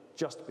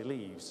 just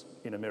believes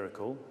in a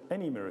miracle,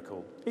 any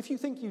miracle. If you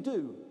think you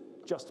do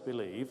just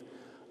believe,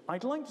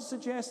 I'd like to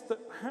suggest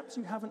that perhaps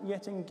you haven't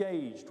yet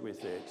engaged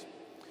with it.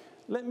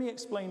 Let me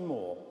explain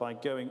more by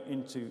going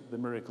into the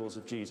miracles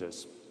of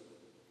Jesus.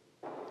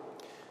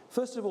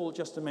 First of all,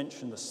 just to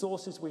mention the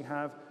sources we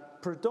have,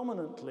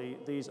 predominantly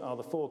these are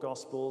the four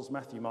Gospels,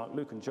 Matthew, Mark,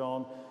 Luke and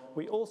John.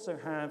 We also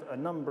have a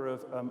number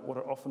of what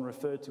are often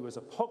referred to as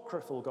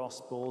apocryphal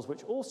Gospels,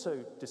 which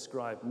also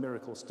describe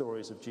miracle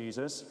stories of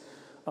Jesus,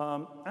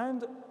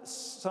 and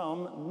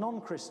some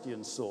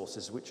non-Christian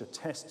sources which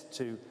attest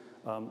to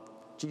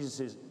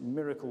Jesus'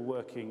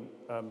 miracle-working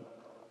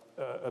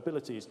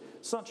abilities,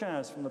 such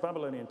as from the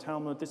Babylonian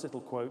Talmud, this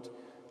little quote,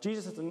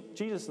 Jesus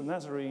the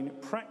Nazarene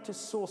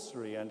practiced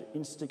sorcery and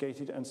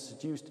instigated and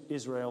seduced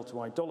Israel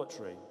to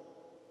idolatry.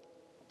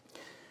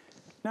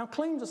 Now,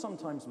 claims are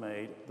sometimes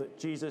made that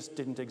Jesus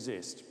didn't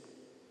exist.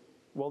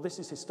 Well, this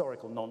is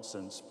historical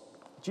nonsense.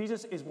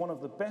 Jesus is one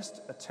of the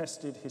best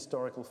attested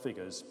historical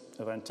figures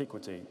of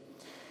antiquity.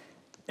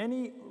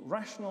 Any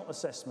rational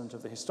assessment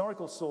of the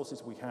historical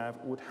sources we have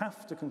would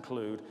have to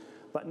conclude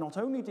that not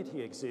only did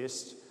he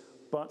exist,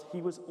 but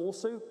he was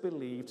also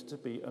believed to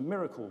be a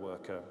miracle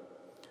worker,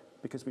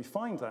 because we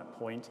find that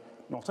point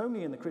not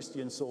only in the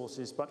Christian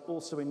sources, but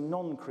also in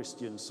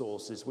non-Christian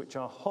sources which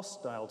are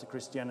hostile to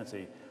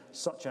Christianity,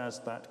 such as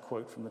that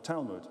quote from the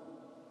Talmud.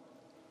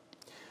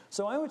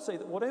 So I would say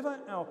that whatever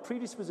our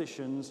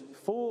predispositions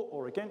for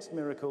or against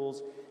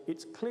miracles,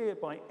 it's clear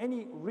by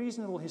any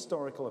reasonable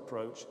historical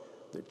approach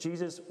that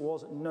Jesus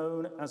was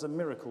known as a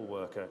miracle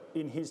worker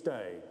in his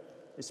day,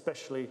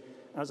 especially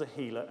as a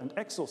healer and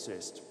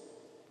exorcist.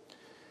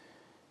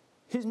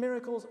 His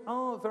miracles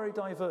are very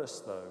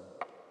diverse, though.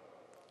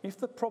 If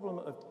the problem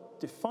of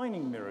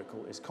defining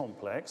miracle is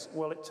complex,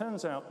 well, it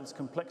turns out this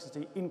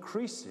complexity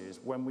increases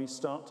when we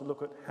start to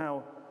look at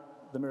how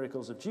the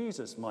miracles of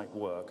Jesus might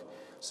work.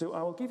 So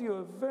I will give you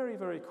a very,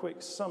 very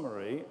quick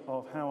summary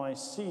of how I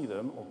see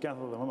them or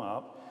gather them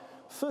up.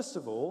 First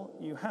of all,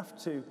 you have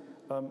to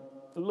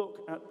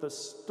look at the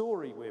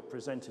story we're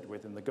presented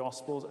with in the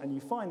Gospels, and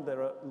you find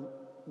there are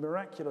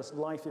miraculous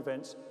life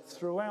events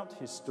throughout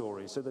his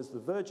story. So there's the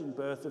virgin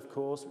birth, of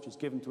course, which is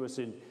given to us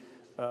in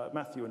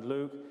Matthew and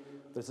Luke.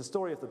 There's the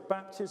story of the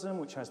baptism,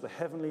 which has the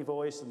heavenly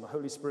voice and the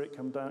Holy Spirit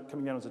coming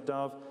down as a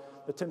dove.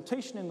 The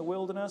temptation in the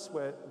wilderness,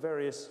 where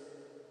various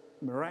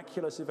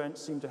miraculous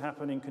events seem to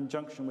happen in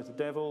conjunction with the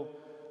devil.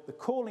 The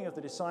calling of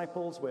the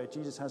disciples, where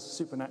Jesus has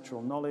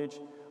supernatural knowledge.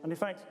 And in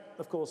fact,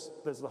 of course,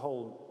 there's the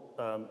whole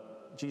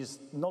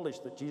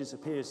knowledge that Jesus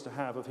appears to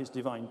have of his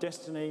divine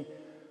destiny.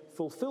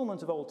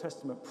 Fulfillment of Old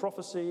Testament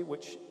prophecy,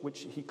 which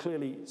he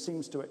clearly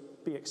seems to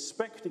be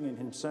expecting in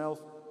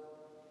himself.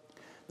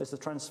 There's the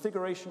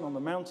transfiguration on the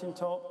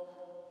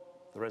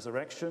mountaintop, the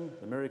resurrection,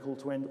 the miracle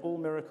to end all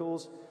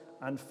miracles,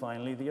 and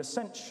finally the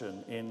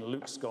ascension in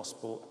Luke's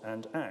Gospel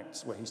and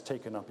Acts, where he's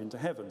taken up into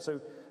heaven.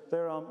 So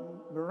there are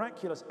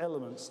miraculous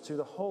elements to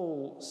the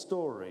whole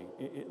story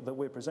that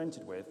we're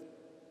presented with.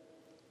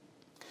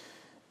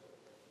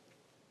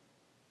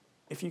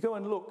 If you go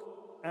and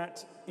look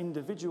at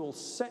individual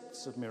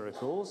sets of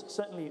miracles,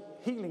 certainly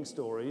healing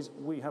stories,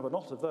 we have a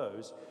lot of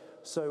those.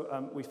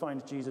 So we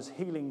find Jesus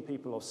healing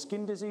people of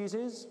skin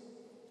diseases,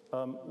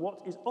 what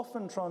is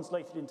often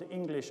translated into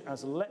English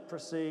as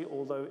leprosy,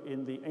 although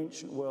in the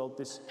ancient world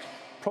this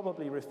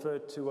probably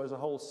referred to as a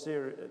whole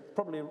series,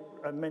 probably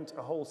meant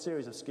a whole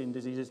series of skin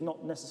diseases,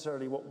 not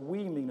necessarily what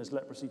we mean as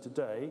leprosy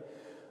today.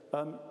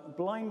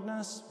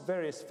 Blindness,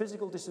 various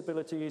physical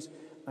disabilities,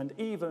 and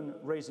even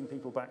raising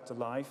people back to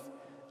life.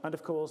 And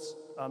of course,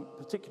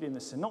 particularly in the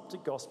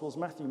Synoptic Gospels,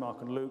 Matthew, Mark,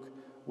 and Luke,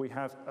 we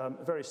have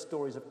various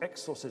stories of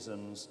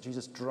exorcisms,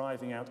 Jesus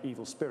driving out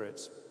evil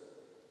spirits.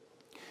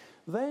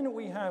 Then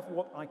we have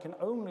what I can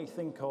only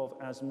think of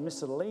as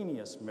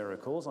miscellaneous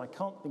miracles. I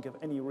can't think of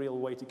any real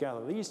way to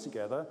gather these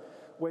together,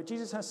 where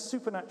Jesus has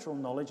supernatural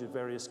knowledge of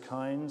various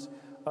kinds,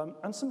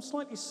 and some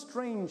slightly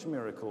strange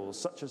miracles,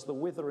 such as the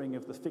withering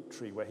of the fig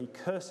tree, where he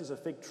curses a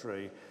fig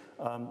tree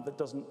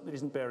that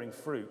isn't bearing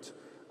fruit,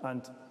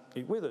 and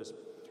it withers.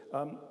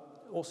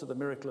 Also the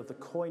miracle of the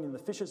coin in the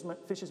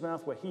fish's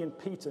mouth, where he and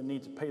Peter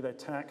need to pay their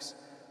tax.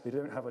 They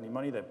don't have any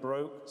money, they're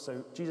broke.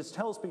 So Jesus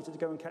tells Peter to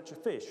go and catch a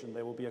fish, and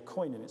there will be a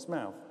coin in its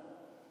mouth.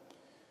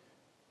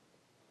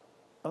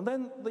 And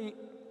then the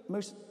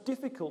most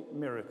difficult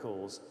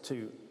miracles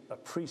to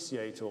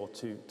appreciate or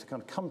to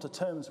kind of come to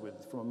terms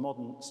with from a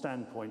modern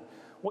standpoint,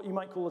 what you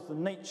might call as the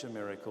nature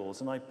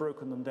miracles, and I've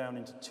broken them down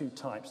into two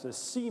types. There's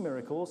sea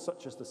miracles,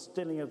 such as the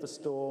stilling of the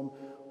storm,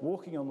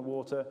 walking on the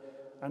water,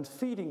 and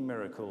feeding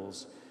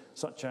miracles,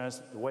 such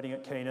as the wedding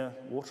at Cana,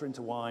 water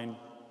into wine,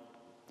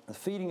 the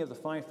feeding of the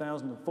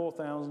 5,000 and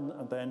 4,000,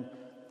 and then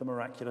the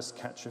miraculous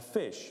catch of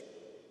fish.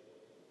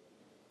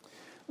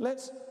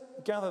 Let's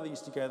gather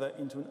these together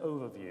into an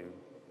overview.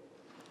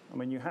 I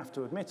mean, you have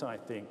to admit, I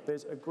think,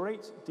 there's a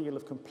great deal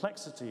of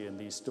complexity in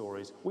these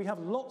stories. We have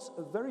lots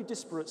of very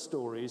disparate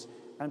stories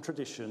and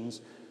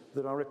traditions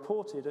that are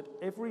reported at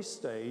every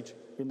stage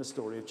in the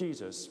story of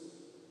Jesus.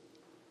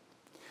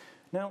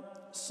 Now,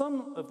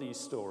 some of these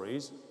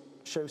stories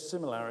show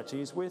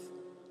similarities with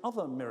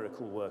other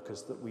miracle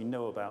workers that we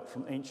know about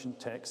from ancient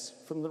texts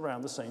from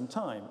around the same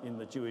time in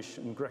the Jewish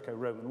and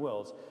Greco-Roman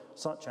worlds,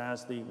 such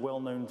as the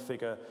well-known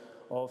figure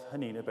of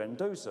Hanina ben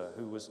Dosa,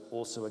 who was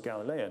also a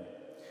Galilean.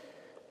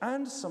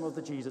 And some of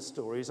the Jesus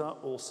stories are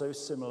also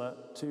similar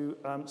to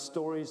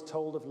stories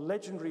told of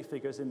legendary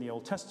figures in the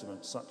Old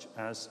Testament, such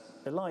as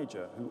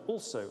Elijah, who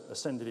also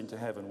ascended into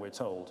heaven, we're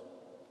told.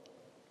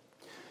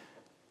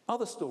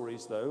 Other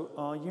stories, though,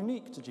 are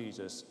unique to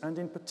Jesus, and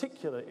in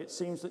particular, it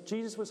seems that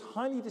Jesus was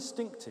highly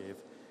distinctive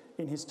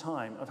in his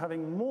time of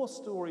having more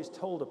stories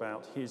told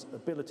about his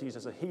abilities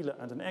as a healer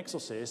and an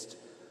exorcist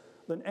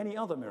than any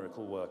other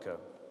miracle worker.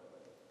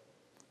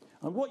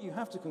 And what you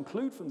have to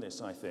conclude from this,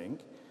 I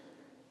think,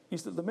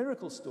 is that the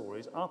miracle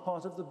stories are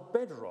part of the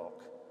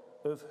bedrock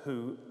of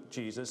who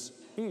Jesus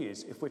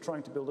is, if we're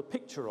trying to build a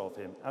picture of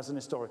him as an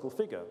historical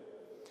figure.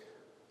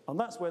 And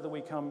that's whether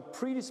we come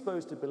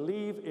predisposed to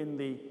believe in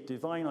the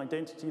divine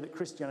identity that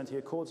Christianity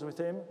accords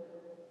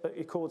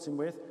him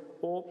with,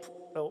 or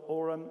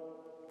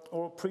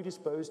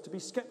predisposed to be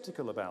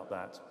skeptical about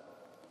that.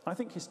 I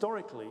think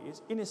historically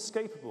it's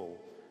inescapable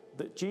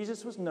that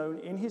Jesus was known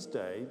in his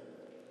day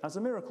as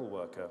a miracle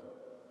worker.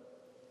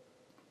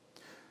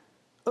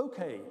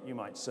 Okay, you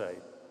might say,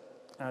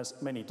 as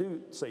many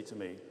do say to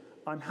me,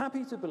 I'm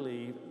happy to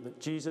believe that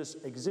Jesus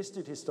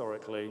existed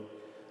historically,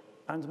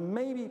 and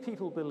maybe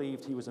people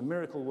believed he was a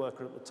miracle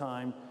worker at the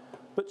time,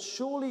 but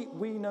surely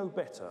we know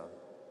better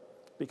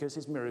because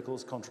his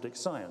miracles contradict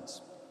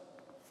science.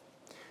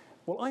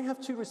 Well, I have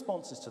two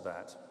responses to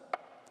that.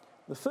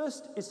 The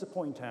first is to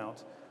point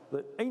out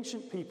that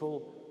ancient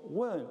people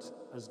weren't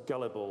as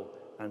gullible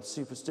and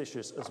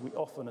superstitious as we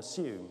often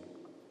assume.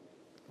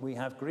 We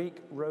have Greek,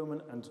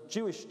 Roman, and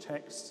Jewish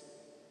texts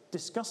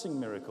discussing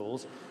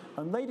miracles,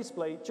 and they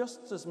display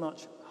just as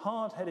much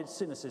hard-headed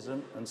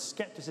cynicism and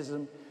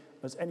skepticism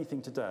as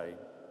anything today.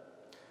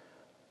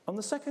 And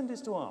the second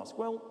is to ask,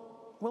 well,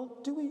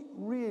 do we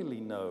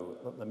really know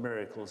that the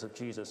miracles of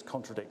Jesus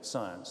contradict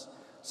science?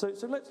 So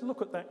let's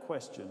look at that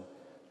question.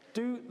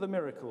 Do the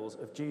miracles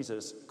of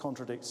Jesus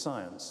contradict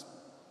science?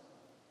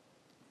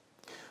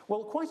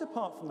 Well, quite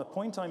apart from the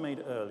point I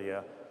made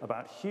earlier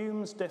about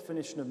Hume's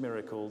definition of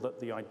miracle, that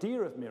the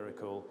idea of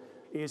miracle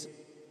is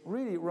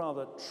really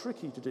rather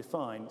tricky to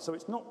define, so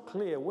it's not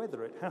clear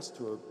whether it has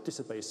to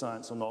disobey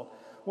science or not,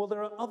 well,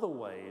 there are other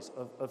ways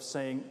of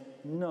saying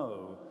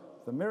no,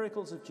 the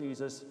miracles of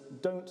Jesus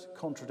don't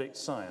contradict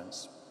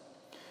science.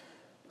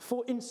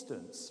 For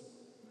instance,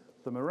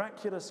 the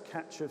miraculous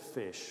catch of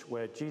fish,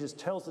 where Jesus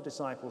tells the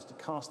disciples to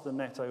cast the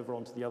net over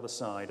onto the other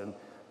side, and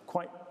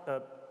quite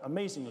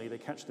amazingly, they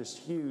catch this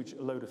huge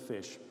load of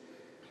fish.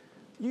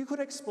 You could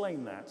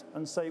explain that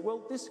and say,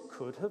 well, this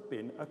could have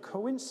been a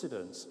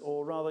coincidence,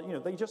 or rather,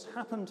 they just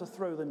happened to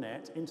throw the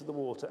net into the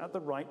water at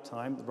the right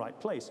time, the right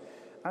place.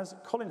 As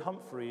Colin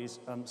Humphrey's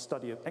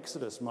study of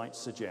Exodus might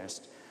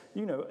suggest,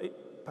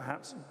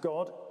 perhaps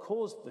God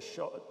caused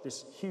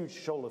this huge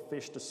shoal of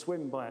fish to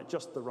swim by at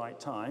just the right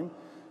time.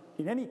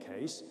 In any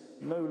case,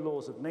 no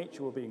laws of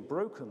nature were being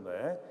broken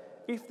there.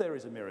 If there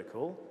is a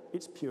miracle,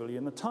 it's purely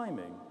in the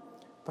timing.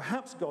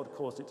 Perhaps God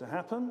caused it to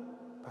happen,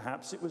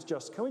 perhaps it was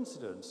just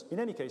coincidence. In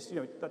any case,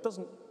 that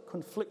doesn't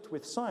conflict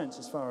with science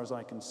as far as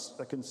I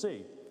can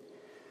see.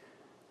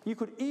 You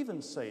could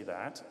even say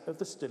that of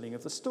the stilling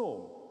of the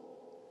storm.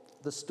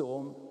 The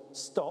storm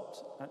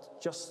stopped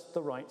at just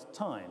the right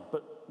time,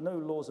 but no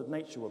laws of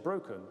nature were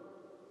broken.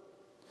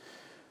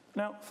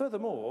 Now,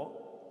 furthermore,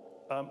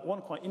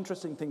 one quite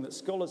interesting thing that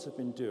scholars have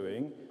been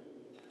doing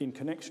in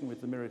connection with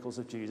the miracles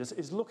of Jesus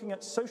is looking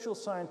at social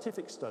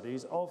scientific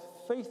studies of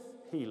faith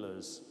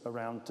healers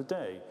around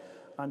today,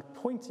 and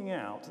pointing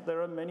out there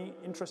are many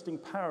interesting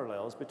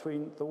parallels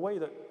between the way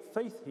that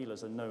faith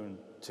healers are known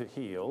to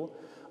heal,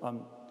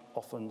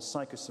 often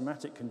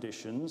psychosomatic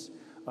conditions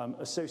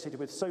associated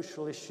with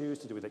social issues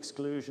to do with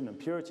exclusion and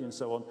purity and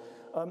so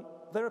on.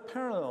 There are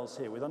parallels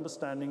here with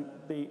understanding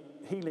the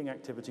healing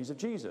activities of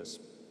Jesus.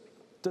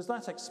 Does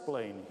that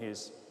explain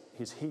his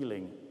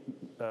healing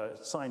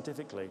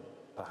scientifically?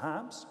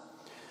 Perhaps.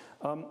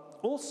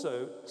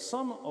 Also,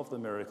 some of the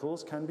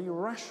miracles can be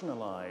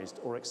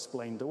rationalized or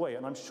explained away,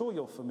 and I'm sure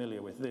you're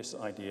familiar with this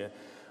idea.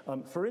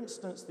 For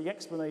instance, the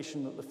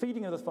explanation that the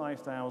feeding of the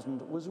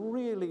 5,000 was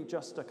really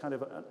just a kind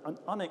of an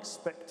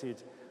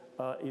unexpected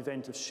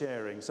event of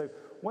sharing. So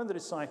when the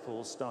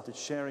disciples started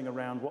sharing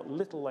around what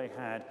little they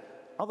had,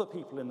 other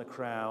people in the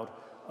crowd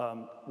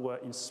were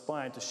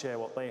inspired to share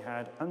what they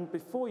had, and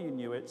before you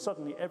knew it,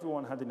 suddenly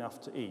everyone had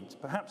enough to eat.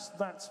 Perhaps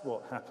that's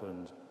what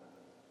happened.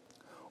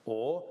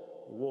 Or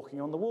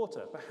walking on the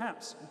water.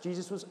 Perhaps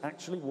Jesus was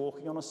actually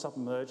walking on a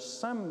submerged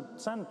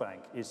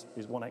sandbank is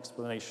one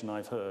explanation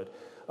I've heard.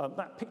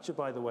 That picture,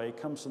 by the way,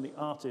 comes from the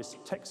artist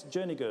Tex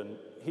Jernigan,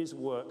 his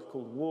work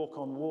called Walk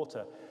on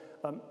Water.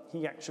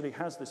 He actually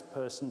has this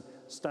person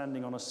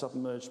standing on a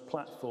submerged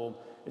platform.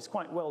 It's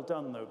quite well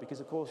done, though, because,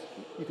 of course,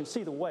 you can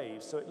see the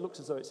waves, so it looks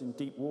as though it's in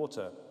deep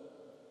water.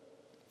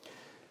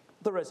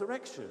 The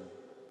resurrection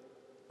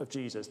of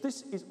Jesus.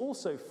 This is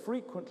also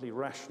frequently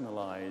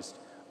rationalized.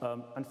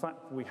 In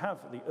fact, we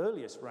have the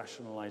earliest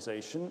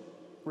rationalization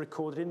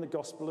recorded in the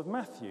Gospel of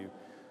Matthew.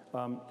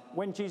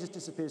 When Jesus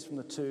disappears from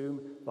the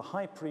tomb, the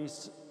high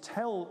priests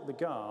tell the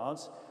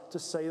guards to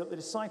say that the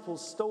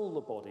disciples stole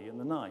the body in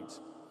the night.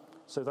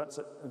 So that's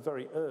a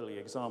very early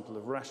example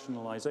of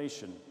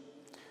rationalization.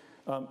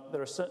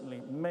 There are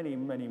certainly many,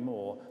 many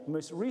more. The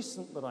most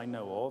recent that I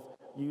know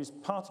of use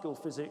particle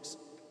physics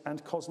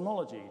and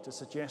cosmology to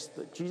suggest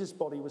that Jesus'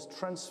 body was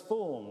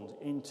transformed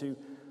into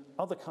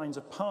other kinds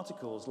of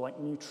particles like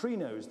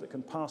neutrinos that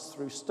can pass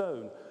through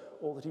stone,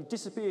 or that he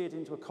disappeared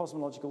into a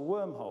cosmological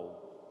wormhole.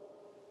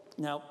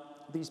 Now,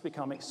 these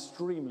become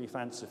extremely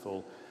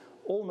fanciful,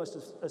 almost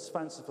as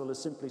fanciful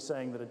as simply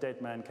saying that a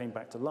dead man came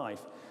back to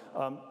life.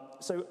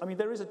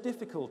 There is a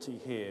difficulty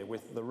here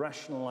with the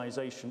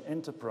rationalization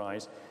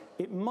enterprise.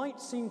 It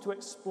might seem to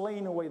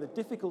explain away the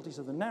difficulties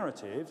of the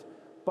narrative,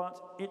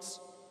 but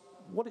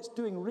what it's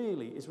doing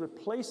really is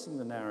replacing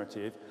the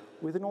narrative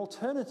with an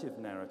alternative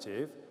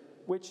narrative,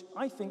 which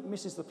I think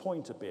misses the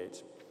point a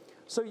bit.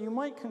 So you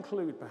might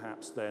conclude,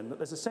 perhaps, then, that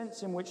there's a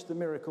sense in which the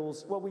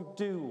miracles, well, we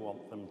do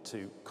want them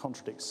to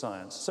contradict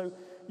science. So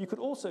you could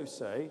also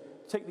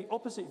take the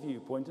opposite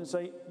viewpoint and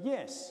say,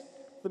 yes,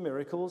 the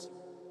miracles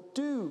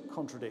do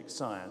contradict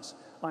science.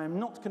 I am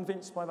not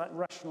convinced by that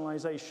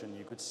rationalization,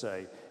 you could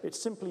say.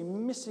 It's simply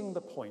missing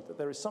the point that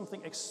there is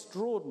something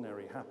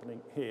extraordinary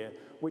happening here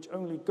which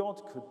only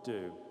God could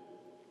do.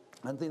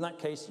 And in that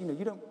case,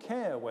 you don't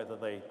care whether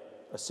they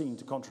are seen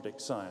to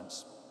contradict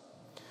science.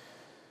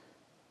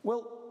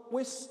 Well,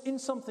 we're in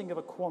something of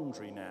a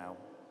quandary now.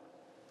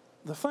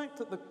 The fact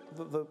that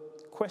the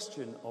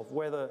question of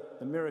whether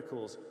the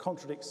miracles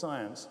contradict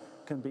science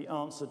can be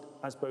answered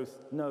as both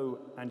no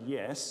and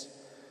yes,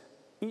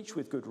 each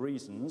with good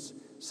reasons,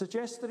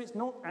 suggests that it's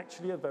not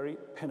actually a very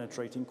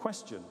penetrating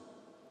question.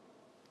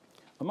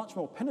 A much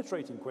more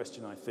penetrating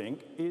question, I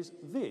think, is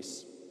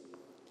this.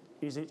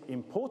 Is it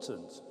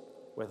important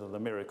whether the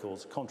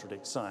miracles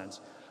contradict science?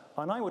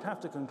 And I would have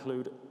to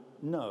conclude,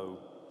 no.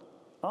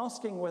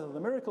 Asking whether the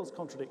miracles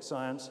contradict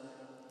science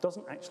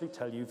doesn't actually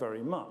tell you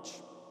very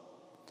much.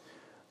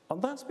 And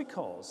that's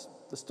because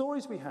the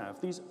stories we have,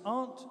 these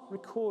aren't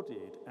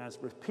recorded as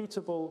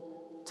repeatable,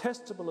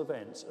 testable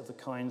events of the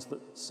kinds that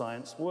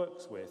science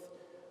works with.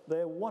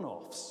 They're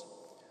one-offs.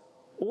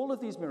 All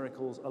of these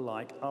miracles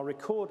alike are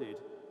recorded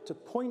to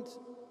point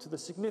to the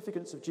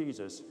significance of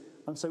Jesus.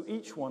 And so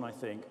each one, I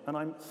think, and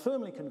I'm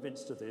firmly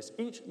convinced of this,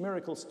 each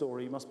miracle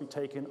story must be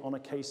taken on a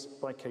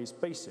case-by-case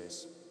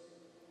basis.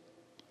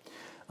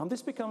 And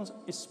this becomes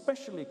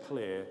especially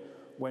clear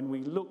when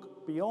we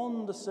look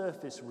beyond the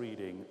surface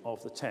reading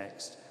of the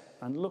text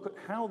and look at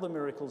how the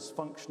miracles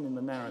function in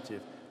the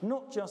narrative,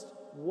 not just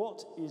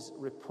what is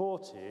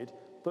reported,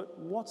 but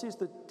what is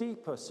the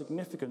deeper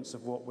significance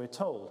of what we're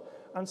told.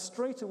 And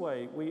straight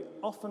away, we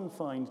often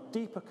find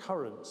deeper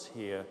currents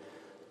here,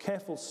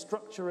 careful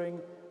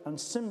structuring and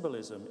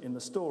symbolism in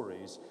the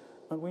stories.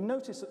 And we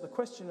notice that the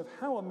question of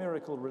how a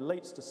miracle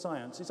relates to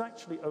science is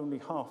actually only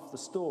half the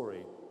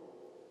story.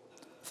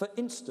 For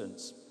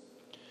instance,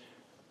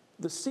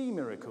 the sea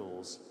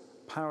miracles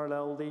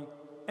parallel the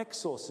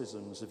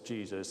exorcisms of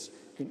Jesus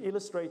in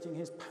illustrating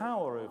his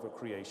power over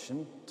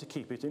creation to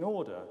keep it in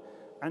order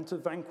and to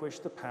vanquish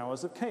the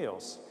powers of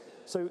chaos.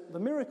 So the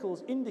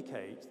miracles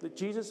indicate that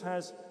Jesus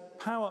has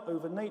power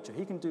over nature.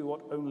 He can do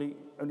what only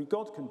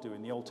God can do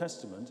in the Old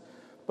Testament,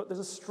 but there's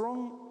a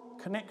strong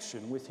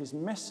connection with his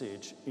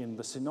message in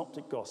the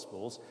Synoptic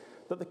Gospels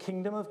that the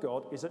kingdom of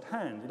God is at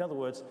hand. In other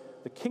words,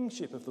 the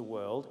kingship of the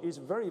world is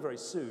very, very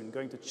soon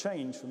going to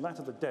change from that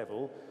of the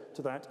devil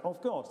to that of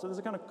God. So there's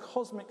a kind of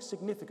cosmic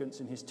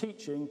significance in his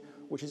teaching,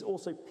 which is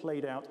also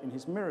played out in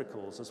his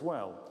miracles as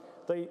well.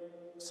 They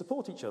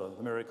support each other,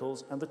 the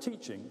miracles and the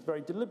teaching. It's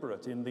very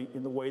deliberate in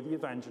the way the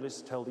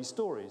evangelists tell these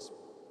stories.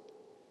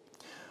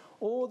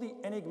 Or the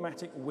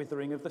enigmatic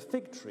withering of the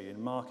fig tree in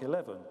Mark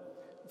 11.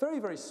 Very,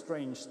 very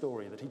strange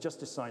story that he just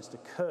decides to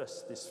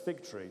curse this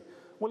fig tree.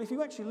 Well, if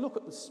you actually look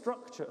at the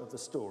structure of the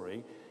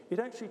story, it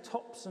actually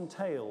tops and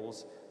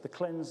tails the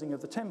cleansing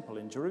of the temple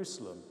in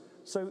Jerusalem.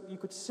 So you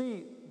could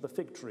see the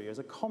fig tree as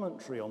a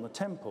commentary on the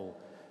temple,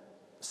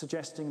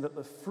 suggesting that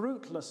the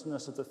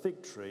fruitlessness of the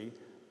fig tree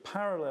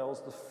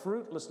parallels the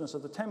fruitlessness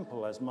of the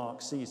temple as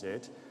Mark sees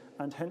it,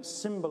 and hence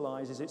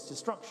symbolizes its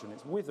destruction,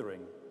 its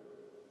withering.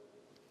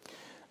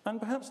 And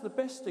perhaps the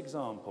best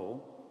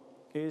example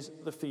is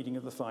the feeding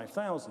of the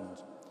 5,000.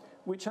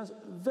 which has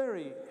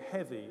very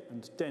heavy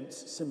and dense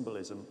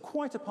symbolism,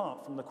 quite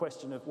apart from the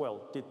question of,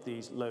 well, did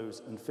these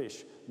loaves and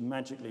fish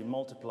magically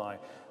multiply?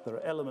 There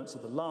are elements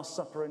of the Last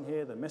Supper in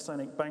here, the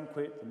Messianic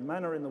banquet, the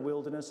manna in the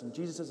wilderness, and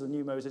Jesus as the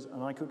new Moses,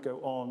 and I could go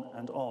on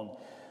and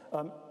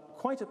on.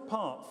 Quite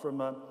apart from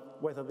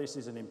whether this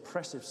is an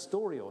impressive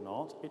story or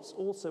not, it's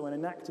also an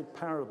enacted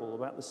parable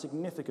about the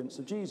significance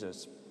of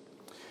Jesus.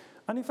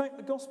 And in fact,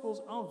 the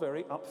Gospels are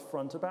very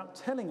upfront about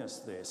telling us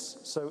this.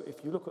 So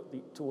if you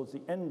look towards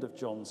the end of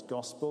John's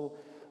Gospel,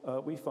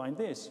 we find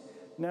this.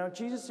 Now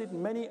Jesus did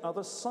many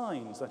other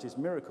signs, that is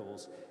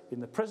miracles,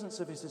 in the presence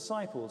of his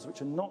disciples,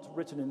 which are not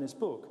written in this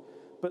book.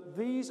 But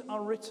these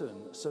are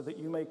written so that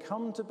you may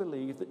come to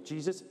believe that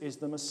Jesus is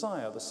the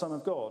Messiah, the Son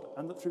of God,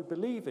 and that through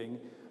believing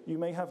you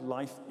may have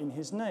life in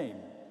his name.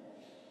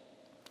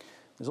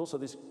 There's also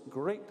this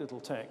great little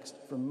text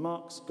from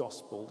Mark's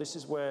Gospel. This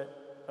is where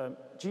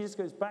Jesus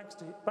goes back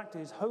to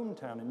his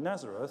hometown in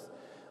Nazareth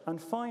and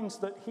finds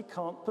that he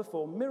can't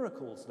perform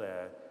miracles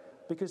there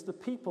because the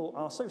people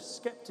are so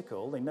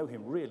skeptical, they know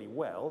him really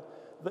well,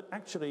 that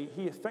actually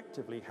he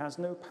effectively has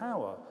no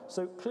power.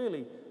 So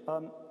clearly,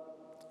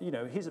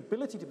 his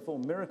ability to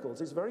perform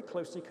miracles is very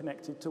closely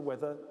connected to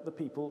whether the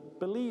people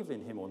believe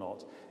in him or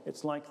not.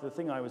 It's like the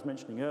thing I was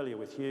mentioning earlier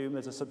with Hume.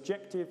 There's a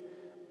subjective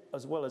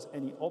as well as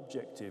any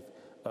objective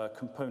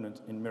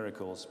component in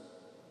miracles.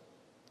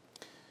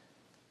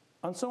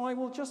 And so I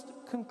will just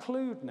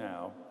conclude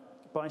now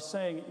by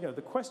saying,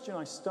 the question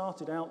I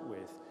started out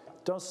with,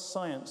 does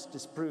science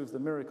disprove the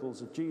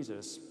miracles of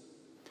Jesus?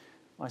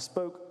 I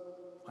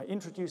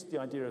introduced the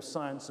idea of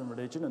science and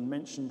religion and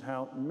mentioned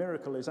how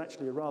miracle is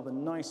actually a rather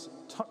nice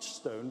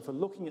touchstone for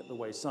looking at the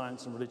way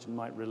science and religion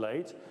might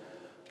relate.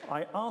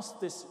 I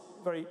asked this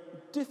very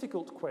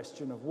difficult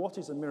question of what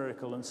is a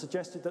miracle and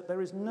suggested that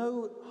there is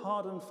no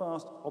hard and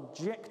fast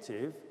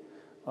objective,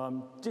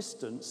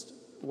 distanced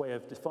way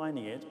of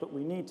defining it, but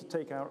we need to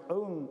take our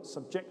own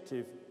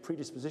subjective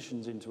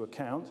predispositions into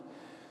account.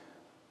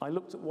 I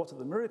looked at what are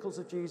the miracles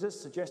of Jesus,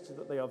 suggested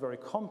that they are very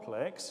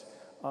complex.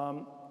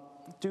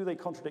 Do they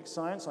contradict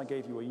science? I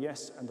gave you a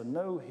yes and a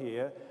no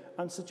here,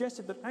 and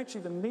suggested that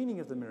actually the meaning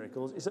of the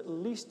miracles is at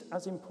least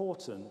as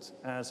important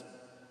as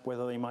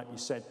whether they might be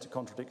said to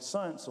contradict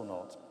science or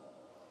not.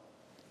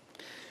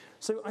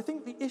 So I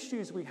think the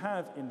issues we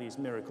have in these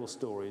miracle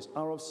stories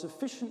are of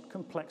sufficient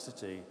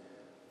complexity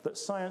that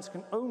science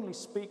can only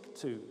speak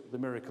to the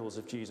miracles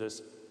of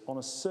Jesus on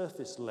a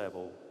surface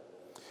level.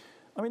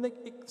 I mean,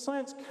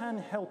 science can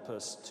help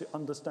us to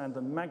understand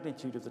the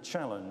magnitude of the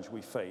challenge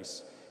we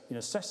face in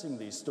assessing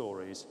these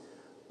stories,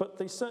 but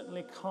they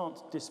certainly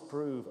can't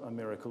disprove a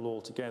miracle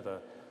altogether.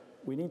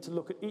 We need to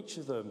look at each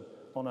of them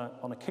on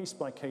a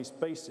case-by-case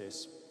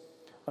basis.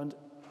 And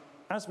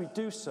as we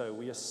do so,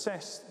 we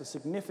assess the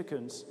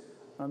significance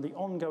and the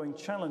ongoing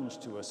challenge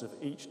to us of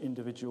each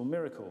individual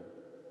miracle.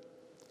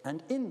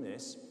 And in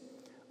this,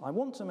 I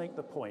want to make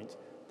the point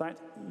that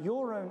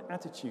your own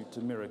attitude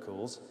to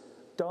miracles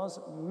does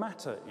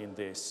matter in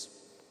this,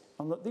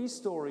 and that these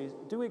stories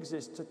do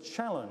exist to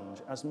challenge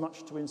as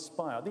much to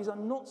inspire. These are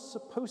not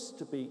supposed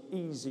to be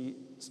easy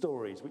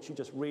stories, which you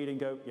just read and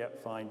go, yeah,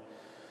 fine.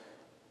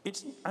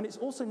 It's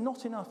also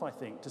not enough, I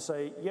think, to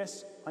say,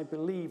 yes, I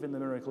believe in the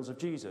miracles of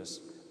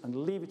Jesus, and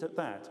leave it at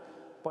that.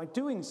 By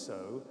doing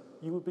so,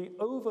 you would be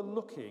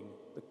overlooking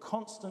the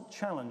constant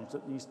challenge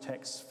that these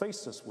texts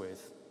face us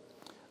with.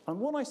 And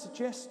what I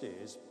suggest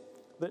is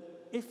that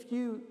if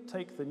you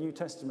take the New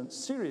Testament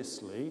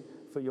seriously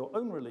for your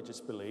own religious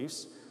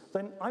beliefs,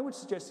 then I would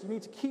suggest you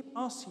need to keep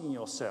asking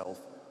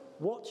yourself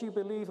what you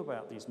believe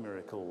about these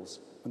miracles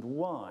and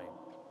why.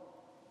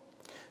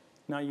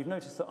 Now, you've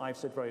noticed that I've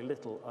said very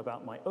little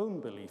about my own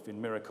belief in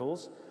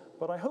miracles,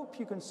 but I hope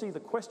you can see the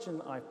question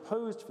that I've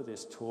posed for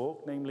this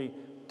talk, namely,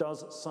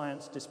 does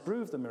science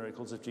disprove the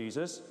miracles of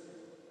Jesus,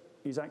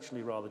 is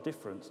actually rather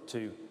different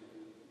to,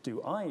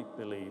 do I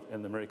believe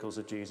in the miracles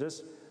of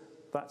Jesus?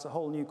 That's a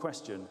whole new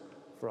question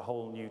for a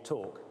whole new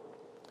talk.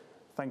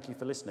 Thank you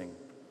for listening.